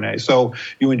messenger RNA. So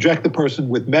you inject the person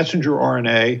with messenger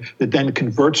RNA that then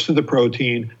converts to the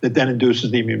protein that then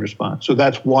induces the immune response. So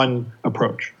that's one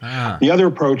approach. The other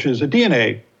approach is a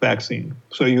DNA vaccine.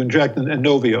 So you inject, and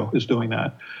Novio is doing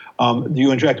that. You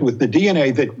inject with the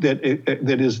DNA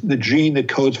that is the gene that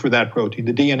codes for that protein.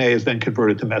 The DNA is then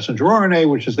converted to messenger RNA,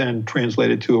 which is then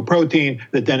translated to a protein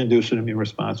that then induces an immune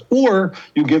response. Or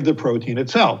you give the protein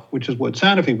itself, which is what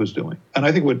Sanofi was doing. And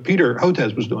I think what Peter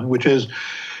Hotez was doing, which is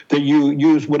that you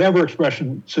use whatever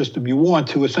expression system you want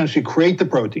to essentially create the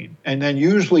protein. And then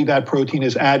usually that protein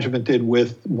is adjuvanted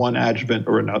with one adjuvant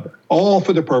or another, all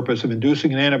for the purpose of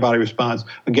inducing an antibody response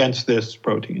against this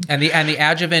protein. And the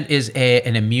adjuvant is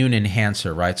an immune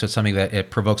enhancer, right? So it's something that it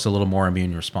provokes a little more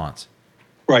immune response.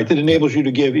 Right, that enables you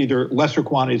to give either lesser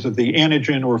quantities of the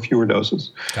antigen or fewer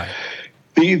doses. Got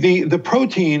it. The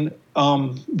protein,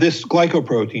 this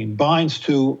glycoprotein, binds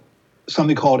to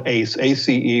something called ACE,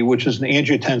 which is an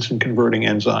angiotensin converting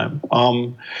enzyme.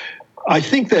 I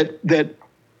think that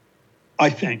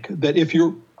if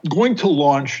you're going to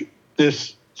launch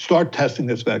this, start testing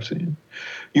this vaccine,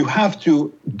 you have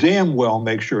to damn well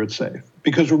make sure it's safe.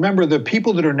 Because remember, the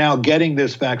people that are now getting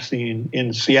this vaccine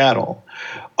in Seattle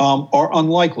are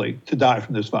unlikely to die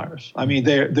from this virus. I mean,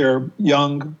 they're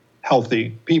young,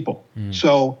 healthy people.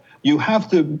 So you have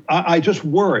to, I just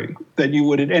worry that you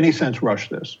would in any sense rush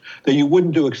this, that you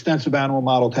wouldn't do extensive animal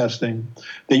model testing,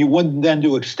 that you wouldn't then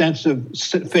do extensive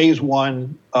phase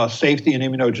 1 safety and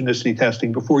immunogenicity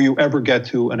testing before you ever get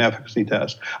to an efficacy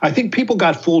test. I think people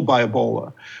got fooled by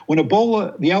Ebola. When the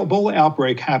Ebola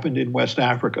outbreak happened in West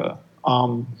Africa,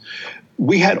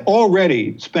 we had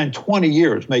already spent 20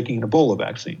 years making an Ebola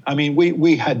vaccine. I mean,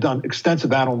 we had done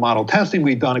extensive animal model testing.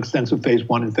 We'd done extensive phase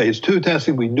 1 and phase 2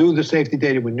 testing. We knew the safety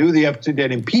data. We knew the efficacy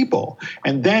data in people.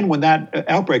 And then when that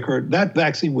outbreak occurred, that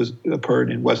vaccine occurred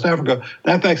in West Africa.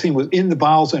 That vaccine was in the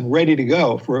vials and ready to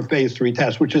go for a phase 3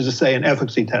 test, which is to say an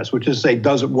efficacy test, which is to say,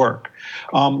 does it work?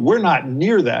 We're not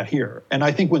near that here. And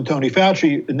I think when Tony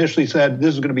Fauci initially said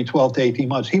this is going to be 12 to 18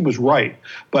 months, he was right.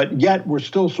 But yet we're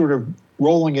still sort of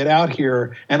rolling it out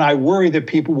here, and I worry that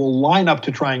people will line up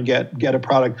to try and get a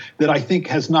product that I think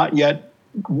has not yet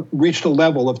reached a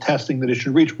level of testing that it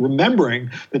should reach,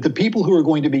 remembering that the people who are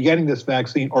going to be getting this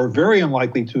vaccine are very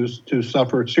unlikely to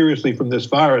suffer seriously from this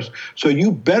virus. So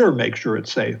you better make sure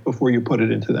it's safe before you put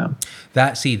it into them.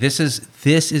 This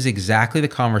is exactly the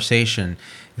conversation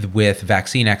with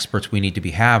vaccine experts we need to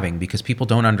be having, because people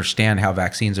don't understand how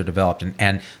vaccines are developed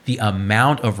and the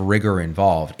amount of rigor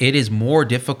involved. It is more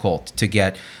difficult to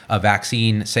get a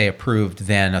vaccine, say, approved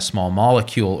than a small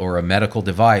molecule or a medical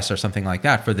device or something like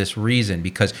that for this reason,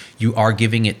 because you are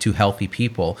giving it to healthy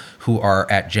people who are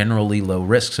at generally low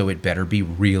risk. So it better be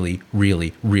really,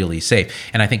 really, really safe.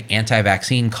 And I think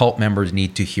anti-vaccine cult members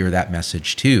need to hear that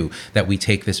message too, that we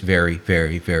take this very,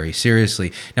 very, very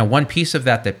seriously. Now, one piece of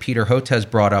that Peter Hotez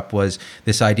brought up was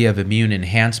this idea of immune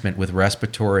enhancement with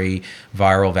respiratory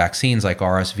viral vaccines like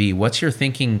RSV. What's your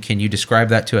thinking? Can you describe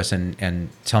that to us and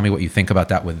tell me what you think about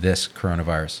that with this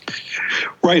coronavirus?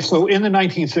 Right. So in the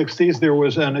 1960s, there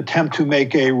was an attempt to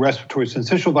make a respiratory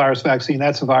syncytial virus vaccine.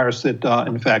 That's a virus that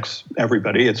infects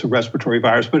everybody. It's a respiratory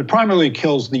virus, but it primarily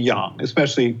kills the young,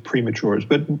 especially prematures,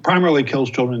 but primarily kills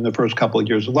children in the first couple of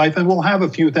years of life. And we'll have a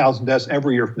few thousand deaths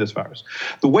every year from this virus.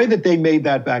 The way that they made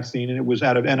that vaccine, and it was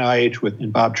out of NIH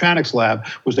in Bob Chanick's lab,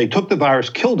 was they took the virus,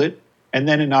 killed it, and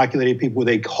then inoculated people with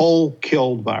a whole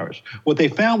killed virus. What they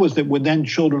found was that when then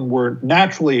children were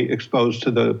naturally exposed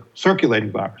to the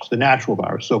circulating virus, the natural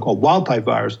virus, so-called wild-type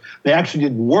virus, they actually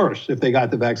did worse if they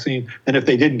got the vaccine than if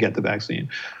they didn't get the vaccine.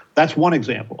 That's one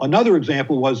example. Another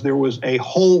example was there was a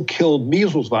whole killed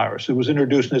measles virus. It was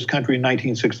introduced in this country in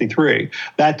 1963.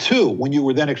 That too, when you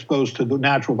were then exposed to the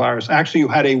natural virus, actually you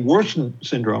had a worsened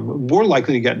syndrome, more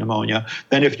likely to get pneumonia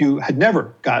than if you had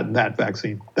never gotten that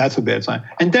vaccine. That's a bad sign.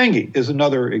 And dengue is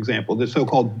another example. The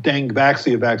so-called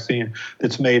Dengvaxia vaccine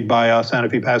that's made by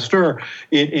Sanofi Pasteur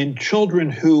in children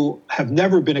who have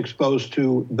never been exposed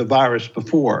to the virus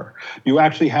before. You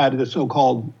actually had the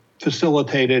so-called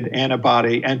facilitated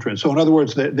antibody entrance. So in other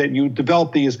words, that you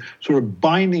develop these sort of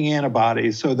binding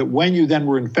antibodies so that when you then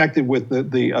were infected with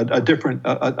when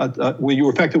you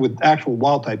were infected with actual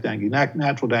wild type dengue,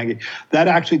 natural dengue, that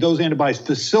actually those antibodies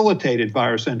facilitated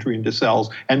virus entry into cells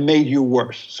and made you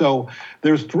worse. So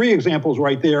there's 3 examples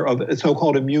right there of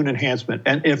so-called immune enhancement.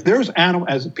 And if there's animal,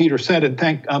 as Peter said,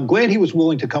 and I'm glad he was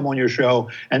willing to come on your show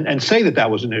and say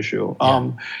that was an issue.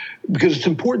 Because it's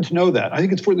important to know that. I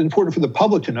think it's important for the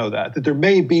public to know that there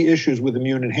may be issues with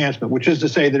immune enhancement, which is to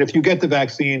say that if you get the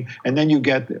vaccine and then you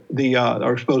get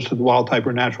are exposed to the wild type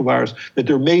or natural virus, that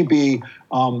there may be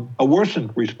a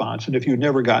worsened response than if you'd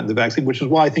never gotten the vaccine, which is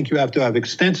why I think you have to have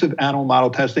extensive animal model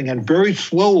testing and very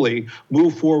slowly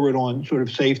move forward on sort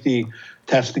of safety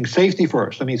testing. Safety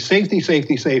first. I mean, safety,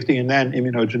 and then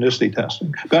immunogenicity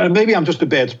testing. But maybe I'm just a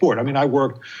bad sport. I mean, I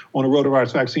worked on a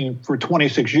rotavirus vaccine for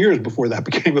 26 years before that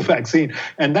became a vaccine.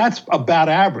 And that's about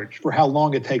average for how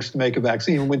long it takes to make a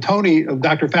vaccine. And when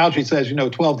Dr. Fauci says,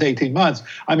 12 to 18 months,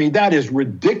 I mean, that is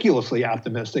ridiculously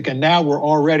optimistic. And now we're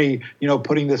already,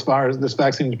 putting this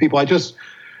vaccine into people. I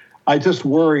just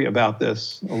worry about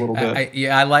this a little bit.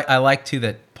 I like too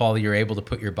that, Paul, you're able to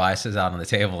put your biases out on the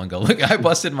table and go, look, I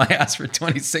busted my ass for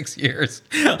 26 years.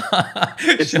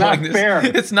 It's not fair.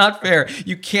 It's not fair.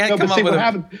 You can't come up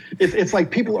with It's like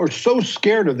people are so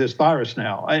scared of this virus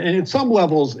now. And at some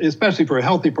levels, especially for a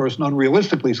healthy person,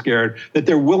 unrealistically scared that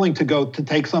they're willing to go to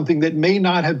take something that may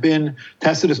not have been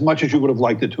tested as much as you would have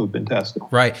liked it to have been tested.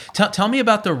 Right. Tell me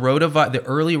about the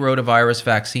early rotavirus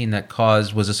vaccine that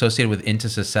was associated with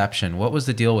intussusception. What was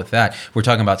the deal with that? We're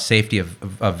talking about safety of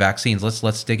vaccines.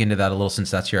 Let's dig into that a little,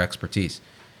 since that's your expertise.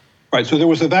 Right. So there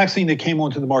was a vaccine that came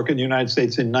onto the market in the United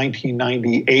States in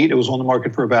 1998. It was on the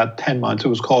market for about 10 months. It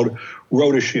was called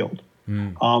RotaShield.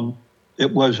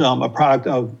 It was a product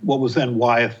of what was then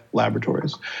Wyeth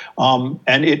Laboratories.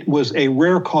 And it was a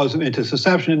rare cause of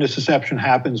intussusception. Intussusception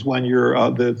happens when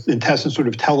the intestine sort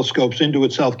of telescopes into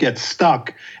itself, gets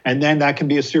stuck, and then that can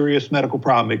be a serious medical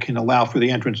problem. It can allow for the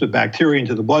entrance of bacteria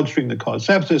into the bloodstream that cause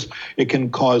sepsis. It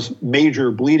can cause major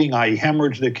bleeding, i.e.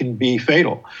 hemorrhage, that can be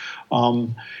fatal.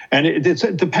 And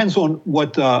it depends on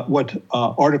what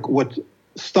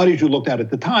studies you looked at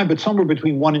the time, but somewhere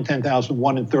between 1 in 10,000,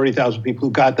 1 in 30,000 people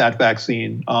who got that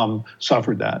vaccine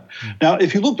suffered that. Now,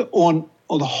 if you looked on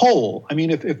the whole, I mean,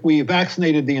 if we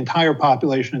vaccinated the entire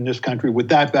population in this country with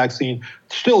that vaccine,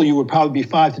 still you would probably be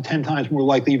 5 to 10 times more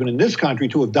likely, even in this country,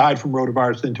 to have died from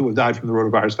rotavirus than to have died from the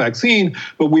rotavirus vaccine.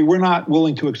 But we were not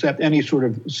willing to accept any sort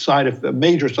of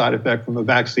major side effect from a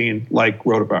vaccine like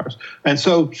rotavirus. And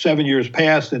so 7 years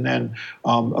passed, and then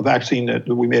a vaccine that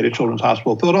we made at Children's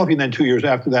Hospital of Philadelphia, and then 2 years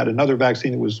after that, another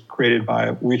vaccine that was created by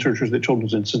researchers at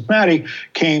Children's in Cincinnati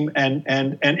came, and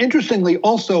interestingly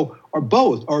also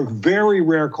are very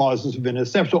rare causes of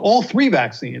intussusception. So all 3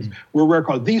 vaccines were rare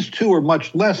causes. These 2 are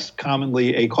much less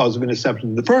commonly a cause of intussusception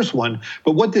than the first one.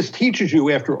 But what this teaches you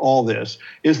after all this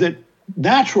is that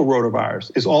natural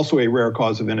rotavirus is also a rare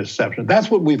cause of intussusception.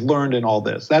 That's what we've learned in all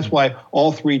this. That's why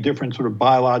all 3 different sort of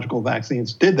biological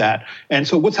vaccines did that. And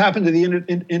so what's happened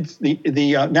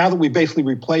to now that we basically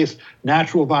replaced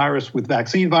natural virus with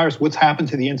vaccine virus, what's happened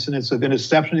to the incidence of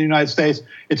intussusception in the United States?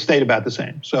 It stayed about the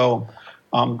same. So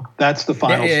that's the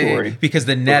final story. Because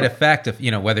the net effect of,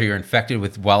 whether you're infected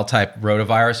with wild type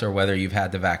rotavirus or whether you've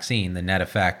had the vaccine, the net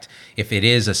effect, if it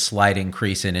is a slight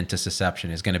increase in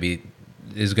intussusception, is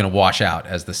going to wash out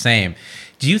as the same.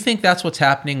 Do you think that's what's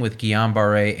happening with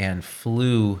Guillain-Barré and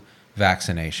flu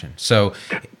vaccination? So,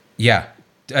 yeah.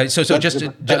 That's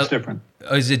different.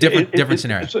 Is it different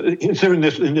scenario? Considering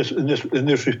this in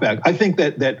this respect, I think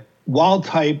that wild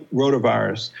type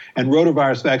rotavirus and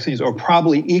rotavirus vaccines are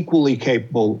probably equally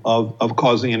capable of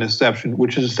causing intussusception,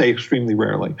 which is to say extremely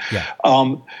rarely.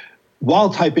 Yeah.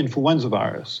 Wild type influenza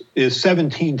virus is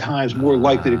 17 times more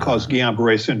likely to cause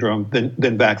Guillain-Barré syndrome than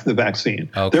the vaccine.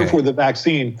 Okay. Therefore, the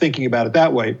vaccine, thinking about it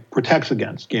that way, protects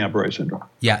against Guillain-Barré syndrome.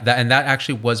 Yeah, that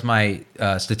actually was my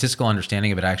statistical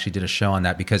understanding of it. I actually did a show on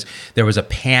that because there was a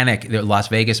panic. Las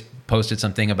Vegas posted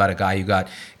something about a guy who got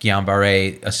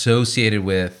Guillain-Barré associated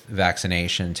with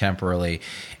vaccination temporarily.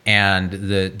 And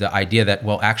the idea that,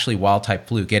 actually wild type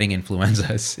flu, getting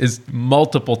influenza is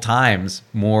multiple times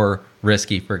more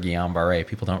risky for Guillain-Barré.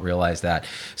 People don't realize that.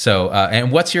 So,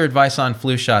 and what's your advice on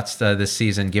flu shots this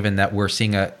season, given that we're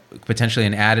seeing potentially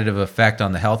an additive effect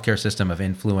on the healthcare system of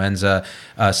influenza,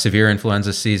 severe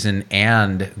influenza season,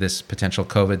 and this potential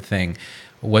COVID thing?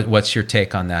 What's your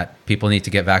take on that? People need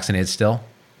to get vaccinated still?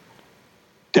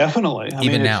 Definitely.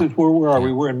 Even now. Where are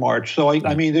we? We're in March. So,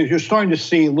 I mean, you're starting to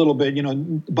see a little bit,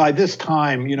 by this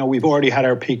time, we've already had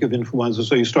our peak of influenza.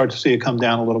 So you start to see it come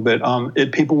down a little bit.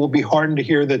 People will be heartened to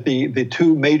hear that the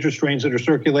two major strains that are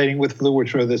circulating with flu,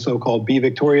 which are the so-called B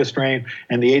Victoria strain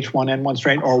and the H1N1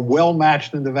 strain, are well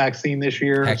matched in the vaccine this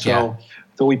year. Heck yeah.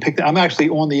 So I'm actually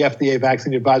on the FDA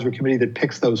Vaccine Advisory Committee that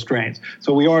picks those strains.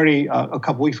 So we already, a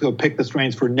couple weeks ago, picked the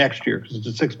strains for next year because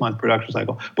it's a 6-month production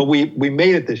cycle. But we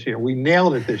made it this year. We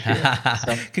nailed it this year.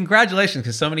 So. Congratulations,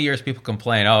 because so many years people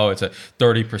complain, it's a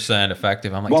 30%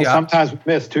 effective. I'm like, well, sometimes we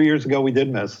miss. 2 years ago, we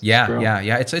did miss. Yeah.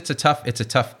 It's a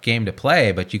tough game to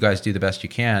play, but you guys do the best you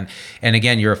can. And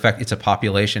again, it's a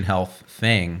population health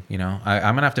thing.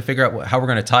 I'm gonna have to figure out how we're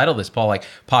gonna title this, Paul, like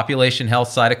population health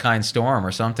cytokine storm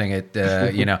or something.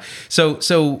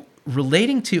 So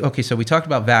relating to, so we talked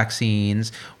about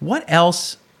vaccines. What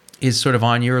else is sort of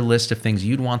on your list of things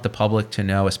you'd want the public to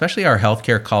know, especially our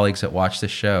healthcare colleagues that watch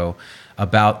this show,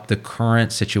 about the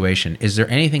current situation? Is there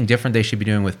anything different they should be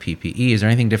doing with PPE? Is there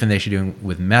anything different they should be doing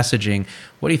with messaging?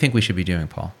 What do you think we should be doing,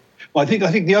 Paul? Well, I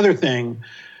think the other thing,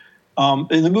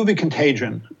 in the movie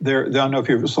Contagion, I don't know if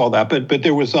you ever saw that, but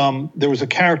there was a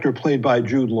character played by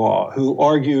Jude Law who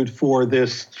argued for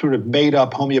this sort of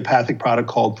made-up homeopathic product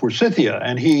called Forsythia,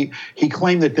 and he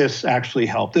claimed that this actually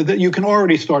helped. That you can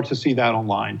already start to see that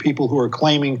online. People who are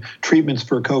claiming treatments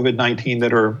for COVID-19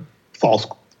 that are false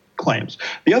claims.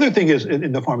 The other thing is,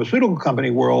 in the pharmaceutical company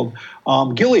world,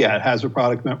 Gilead has a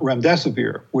product,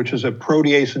 remdesivir, which is a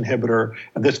protease inhibitor,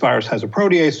 and this virus has a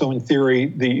protease, so in theory,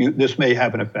 this may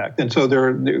have an effect. And so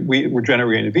we're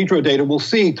generating in vitro data. We'll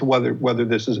see to whether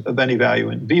this is of any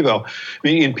value in vivo,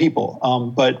 in people.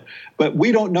 But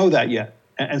we don't know that yet.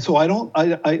 And so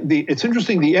it's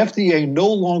interesting, the FDA no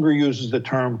longer uses the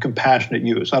term compassionate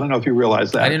use. I don't know if you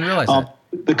realize that. I didn't realize that.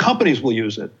 The companies will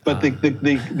use it, but the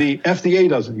FDA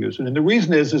doesn't use it. And the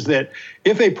reason is that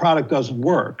if a product doesn't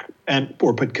work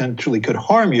or potentially could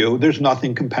harm you, there's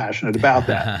nothing compassionate about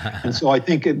that. And so I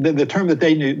think the term that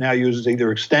they now use is either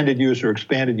extended use or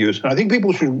expanded use. And I think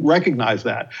people should recognize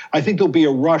that. I think there'll be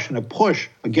a rush and a push,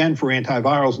 again, for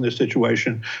antivirals in this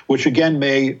situation, which, again,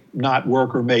 may not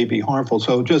work or may be harmful.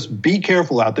 So just be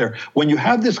careful out there. When you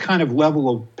have this kind of level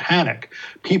of panic,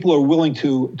 people are willing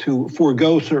to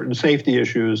forego certain safety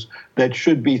issues that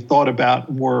should be thought about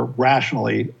more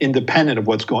rationally, independent of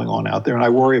what's going on out there. And I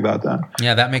worry about that.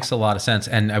 Yeah, that makes a lot of sense.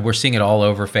 And we're seeing it all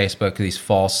over Facebook, these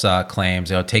false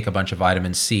claims, take a bunch of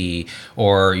vitamin C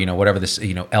or, whatever this,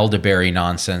 elderberry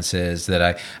nonsense is that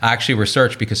I actually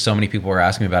researched because so many people were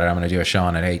asking me about it. I'm going to do a show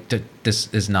on it. Hey,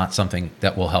 this is not something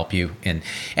that will help you. And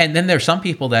then there's some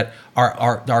people that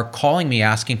are calling me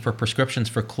asking for prescriptions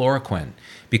for chloroquine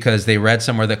because they read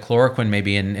somewhere that chloroquine may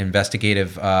be an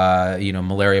investigative,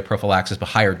 malaria prophylaxis, but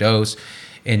higher dose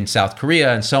in South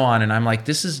Korea and so on. And I'm like,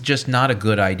 this is just not a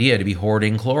good idea to be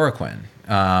hoarding chloroquine.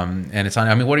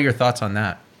 What are your thoughts on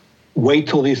that? Wait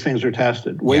till these things are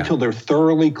tested. Wait till they're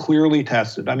thoroughly, clearly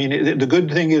tested. I mean, the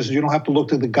good thing is you don't have to look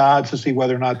to the gods to see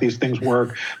whether or not these things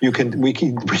work. We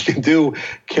can do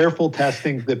careful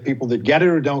testing that people that get it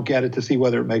or don't get it to see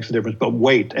whether it makes a difference. But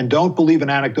wait, and don't believe in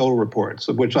anecdotal reports,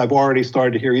 of which I've already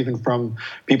started to hear even from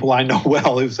people I know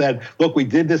well who've said, look, we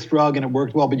did this drug and it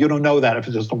worked well, but you don't know that if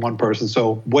it's just on one person.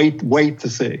 So wait to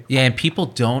see. Yeah, and people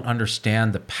don't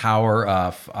understand the power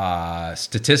of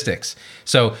statistics.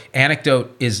 So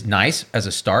anecdote is nice as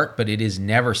a start, but it is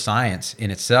never science in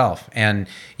itself. And,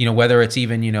 whether it's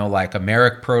even, like a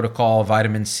Merrick protocol,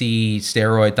 vitamin C,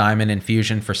 steroid diamond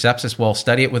infusion for sepsis, well,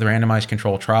 study it with randomized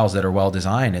controlled trials that are well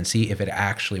designed and see if it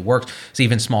actually works. So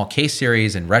even small case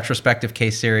series and retrospective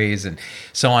case series and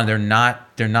so on, they're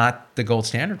not the gold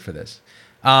standard for this.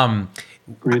 I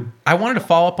wanted to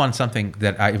follow up on something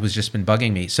that it was just been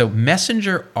bugging me. So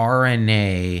messenger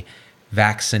RNA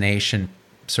vaccination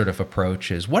sort of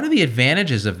approaches. What are the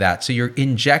advantages of that? So you're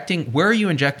injecting, where are you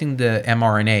injecting the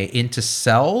mRNA? Into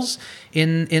cells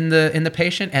in the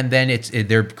patient, and then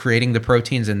they're creating the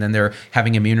proteins, and then they're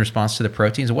having immune response to the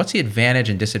proteins. What's the advantage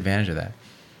and disadvantage of that?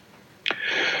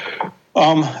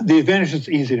 The advantage is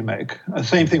easy to make.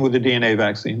 Same thing with the DNA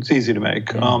vaccine. It's easy to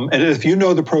make. And if you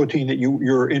know the protein that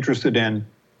you're interested in,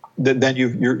 then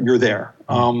you're there.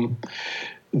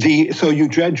 So you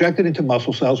inject it into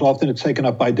muscle cells. Often it's taken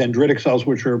up by dendritic cells,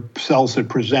 which are cells that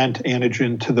present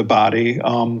antigen to the body.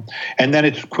 And then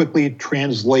it's quickly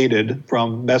translated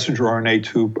from messenger RNA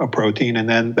to a protein, and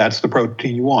then that's the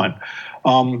protein you want.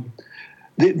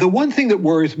 The one thing that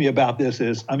worries me about this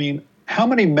is, how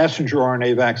many messenger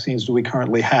RNA vaccines do we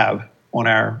currently have in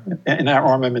our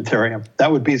armamentarium.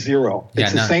 That would be zero.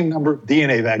 It's the same number of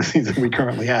DNA vaccines that we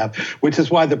currently have, which is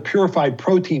why the purified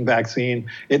protein vaccine,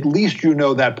 at least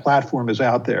that platform is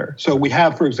out there. So we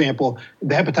have, for example,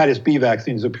 the hepatitis B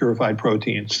vaccine is a purified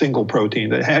protein, single protein.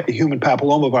 The human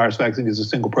papillomavirus vaccine is a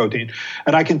single protein.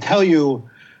 And I can tell you,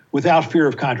 without fear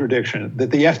of contradiction,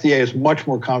 that the FDA is much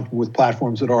more comfortable with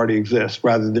platforms that already exist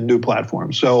rather than new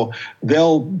platforms. So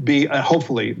they'll be,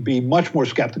 hopefully, be much more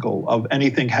skeptical of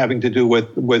anything having to do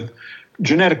with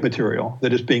genetic material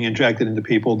that is being injected into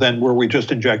people than were we just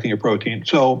injecting a protein.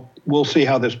 So we'll see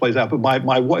how this plays out. But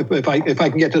if I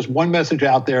can get just one message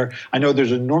out there, I know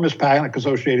there's enormous panic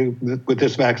associated with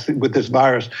this vaccine, with this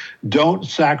virus. Don't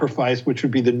sacrifice, which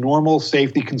would be the normal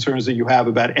safety concerns that you have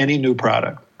about any new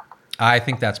product. I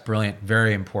think that's brilliant.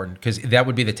 Very important, because that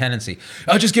would be the tendency.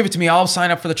 Oh, just give it to me. I'll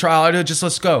sign up for the trial.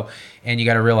 Let's go. And you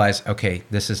got to realize, okay,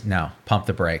 this is now pump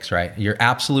the brakes, right? Your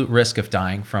absolute risk of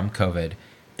dying from COVID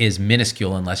is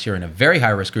minuscule unless you're in a very high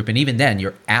risk group. And even then,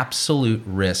 your absolute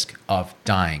risk of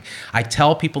dying. I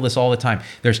tell people this all the time.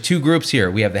 There's two groups here.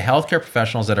 We have the healthcare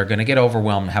professionals that are going to get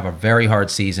overwhelmed and have a very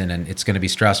hard season, and it's going to be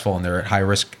stressful, and they're at high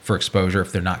risk for exposure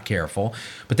if they're not careful.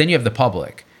 But then you have the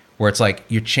public, where it's like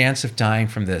your chance of dying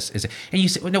from this is, and you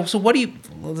say, no, so what do you,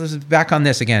 this is back on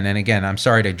this again, and again, I'm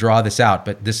sorry to draw this out,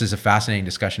 but this is a fascinating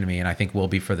discussion to me, and I think will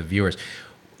be for the viewers.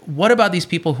 What about these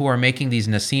people who are making these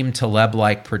Nassim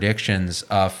Taleb-like predictions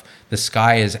of the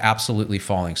sky is absolutely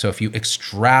falling? So if you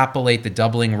extrapolate the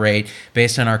doubling rate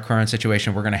based on our current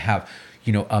situation, we're going to have,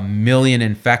 1 million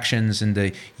infections in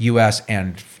the U.S.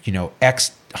 and,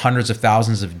 X hundreds of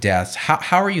thousands of deaths.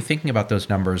 How are you thinking about those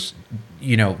numbers?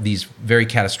 These very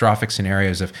catastrophic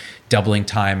scenarios of doubling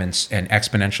time and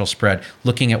exponential spread,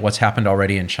 looking at what's happened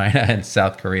already in China and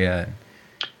South Korea.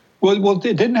 Well,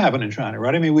 it didn't happen in China,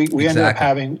 right? I mean, we ended up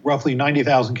having roughly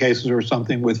 90,000 cases or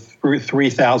something with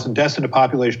 3,000 deaths in a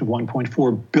population of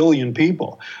 1.4 billion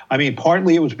people. I mean,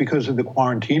 partly it was because of the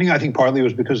quarantining. I think partly it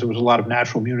was because there was a lot of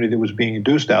natural immunity that was being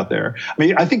induced out there. I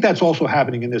mean, I think that's also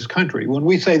happening in this country. When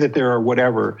we say that there are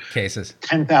whatever cases,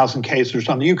 10,000 cases or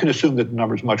something, you can assume that the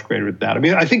number is much greater than that. I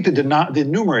mean, I think the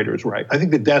numerator is right. I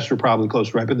think the deaths are probably close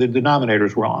to right, but the denominator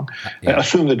is wrong. Yeah.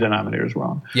 Assume the denominator is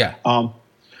wrong. Yeah.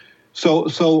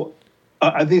 So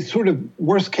these sort of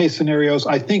worst case scenarios,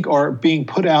 I think, are being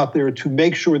put out there to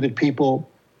make sure that people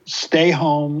stay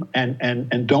home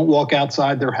and don't walk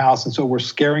outside their house. And so we're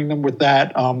scaring them with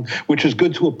that, which is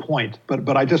good to a point.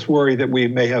 But I just worry that we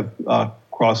may have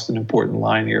crossed an important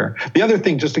line here. The other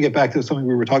thing, just to get back to something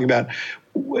we were talking about,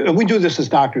 and we do this as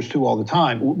doctors too all the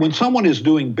time. When someone is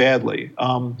doing badly,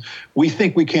 we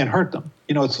think we can't hurt them.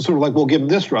 It's sort of like, we'll give them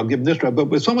this drug,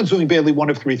 But if someone's doing badly, one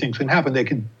of three things can happen. They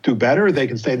can do better, they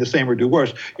can stay the same, or do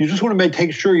worse. You just want to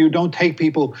take sure you don't take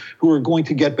people who are going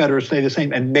to get better or stay the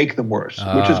same and make them worse,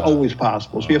 which is always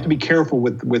possible. So you have to be careful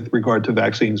with regard to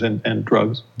vaccines and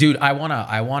drugs. Dude, I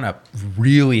wanna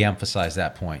really emphasize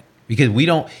that point. Because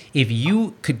if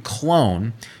you could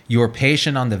clone your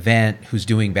patient on the vent who's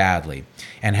doing badly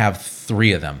and have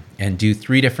 3 of them and do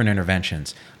 3 different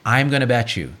interventions, I'm going to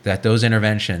bet you that those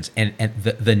interventions and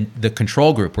the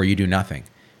control group where you do nothing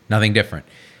different,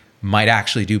 might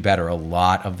actually do better a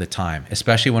lot of the time,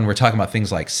 especially when we're talking about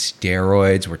things like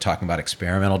steroids, we're talking about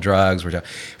experimental drugs, we're talking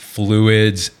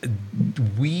fluids.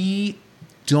 We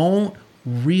don't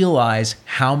realize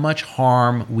how much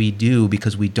harm we do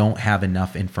because we don't have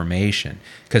enough information,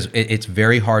 because it's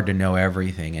very hard to know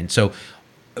everything. And so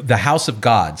the House of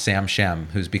God, Sam Shem,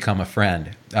 who's become a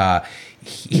friend,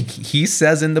 he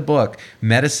says in the book,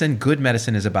 good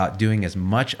medicine is about doing as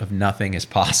much of nothing as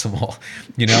possible,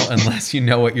 unless you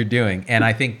know what you're doing. And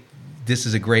I think this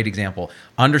is a great example.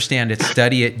 Understand it,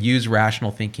 study it, use rational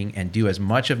thinking, and do as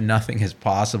much of nothing as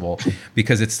possible,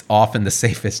 because it's often the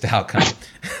safest outcome.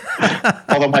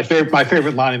 Although my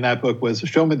favorite line in that book was,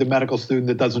 show me the medical student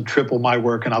that doesn't triple my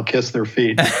work and I'll kiss their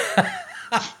feet.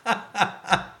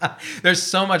 There's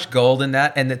so much gold in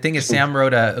that. And the thing is, Sam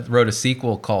wrote a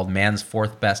sequel called Man's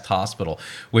Fourth Best Hospital,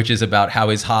 which is about how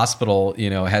his hospital,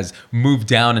 has moved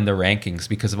down in the rankings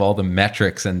because of all the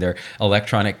metrics and their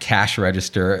electronic cash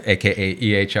register, aka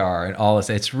EHR, and all this.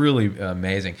 It's really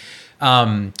amazing.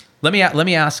 Let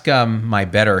me ask my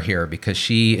better here, because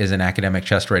she is an academic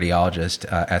chest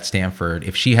radiologist at Stanford,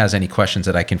 if she has any questions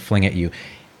that I can fling at you.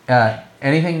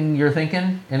 Anything you're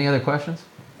thinking? Any other questions?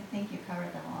 I think you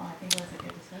covered them all. I think it was a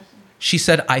good discussion. She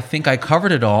said, I think I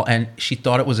covered it all, and she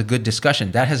thought it was a good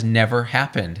discussion. That has never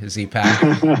happened,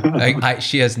 Z-Pack.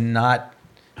 She has not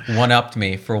one-upped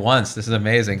me for once. This is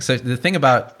amazing. So the thing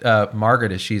about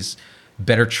Margaret is she's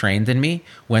better trained than me,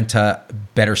 went to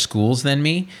better schools than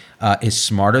me, is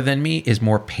smarter than me, is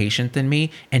more patient than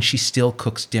me, and she still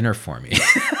cooks dinner for me.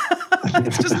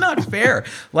 It's just not fair.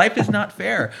 Life is not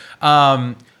fair.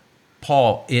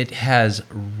 Paul, it has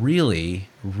really,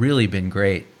 really been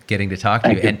great getting to talk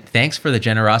to you. And thanks for the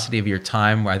generosity of your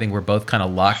time. I think we're both kind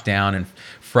of locked down and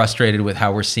frustrated with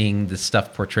how we're seeing this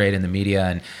stuff portrayed in the media.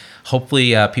 And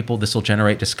hopefully this will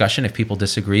generate discussion. If people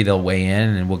disagree, they'll weigh in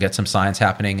and we'll get some science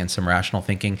happening and some rational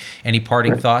thinking. Any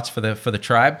parting thoughts for the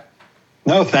tribe?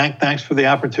 No, thanks for the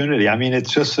opportunity. I mean,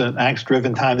 it's just an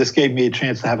angst-driven time. This gave me a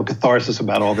chance to have a catharsis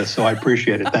about all this, so I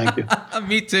appreciate it. Thank you.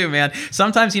 Me too, man.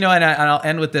 Sometimes, and I'll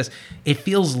end with this, it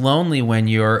feels lonely when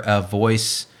you're a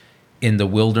voice in the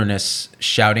wilderness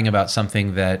shouting about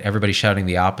something that everybody's shouting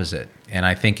the opposite. And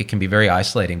I think it can be very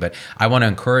isolating. But I want to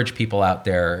encourage people out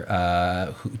there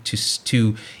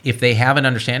to, if they have an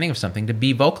understanding of something, to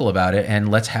be vocal about it.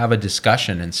 And let's have a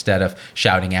discussion instead of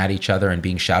shouting at each other and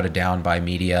being shouted down by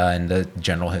media and the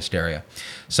general hysteria.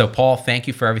 So, Paul, thank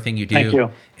you for everything you do. Thank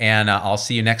you. And I'll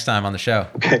see you next time on the show.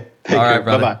 Okay. All right,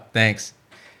 brother. Bye-bye. Thanks.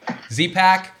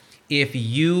 Z-Pack, if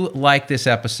you like this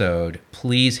episode,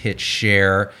 please hit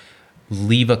share.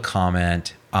 Leave a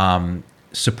comment,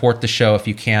 support the show if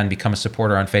you can, become a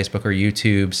supporter on Facebook or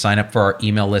YouTube, sign up for our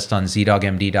email list on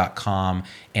zdogmd.com,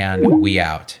 and we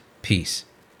out. Peace.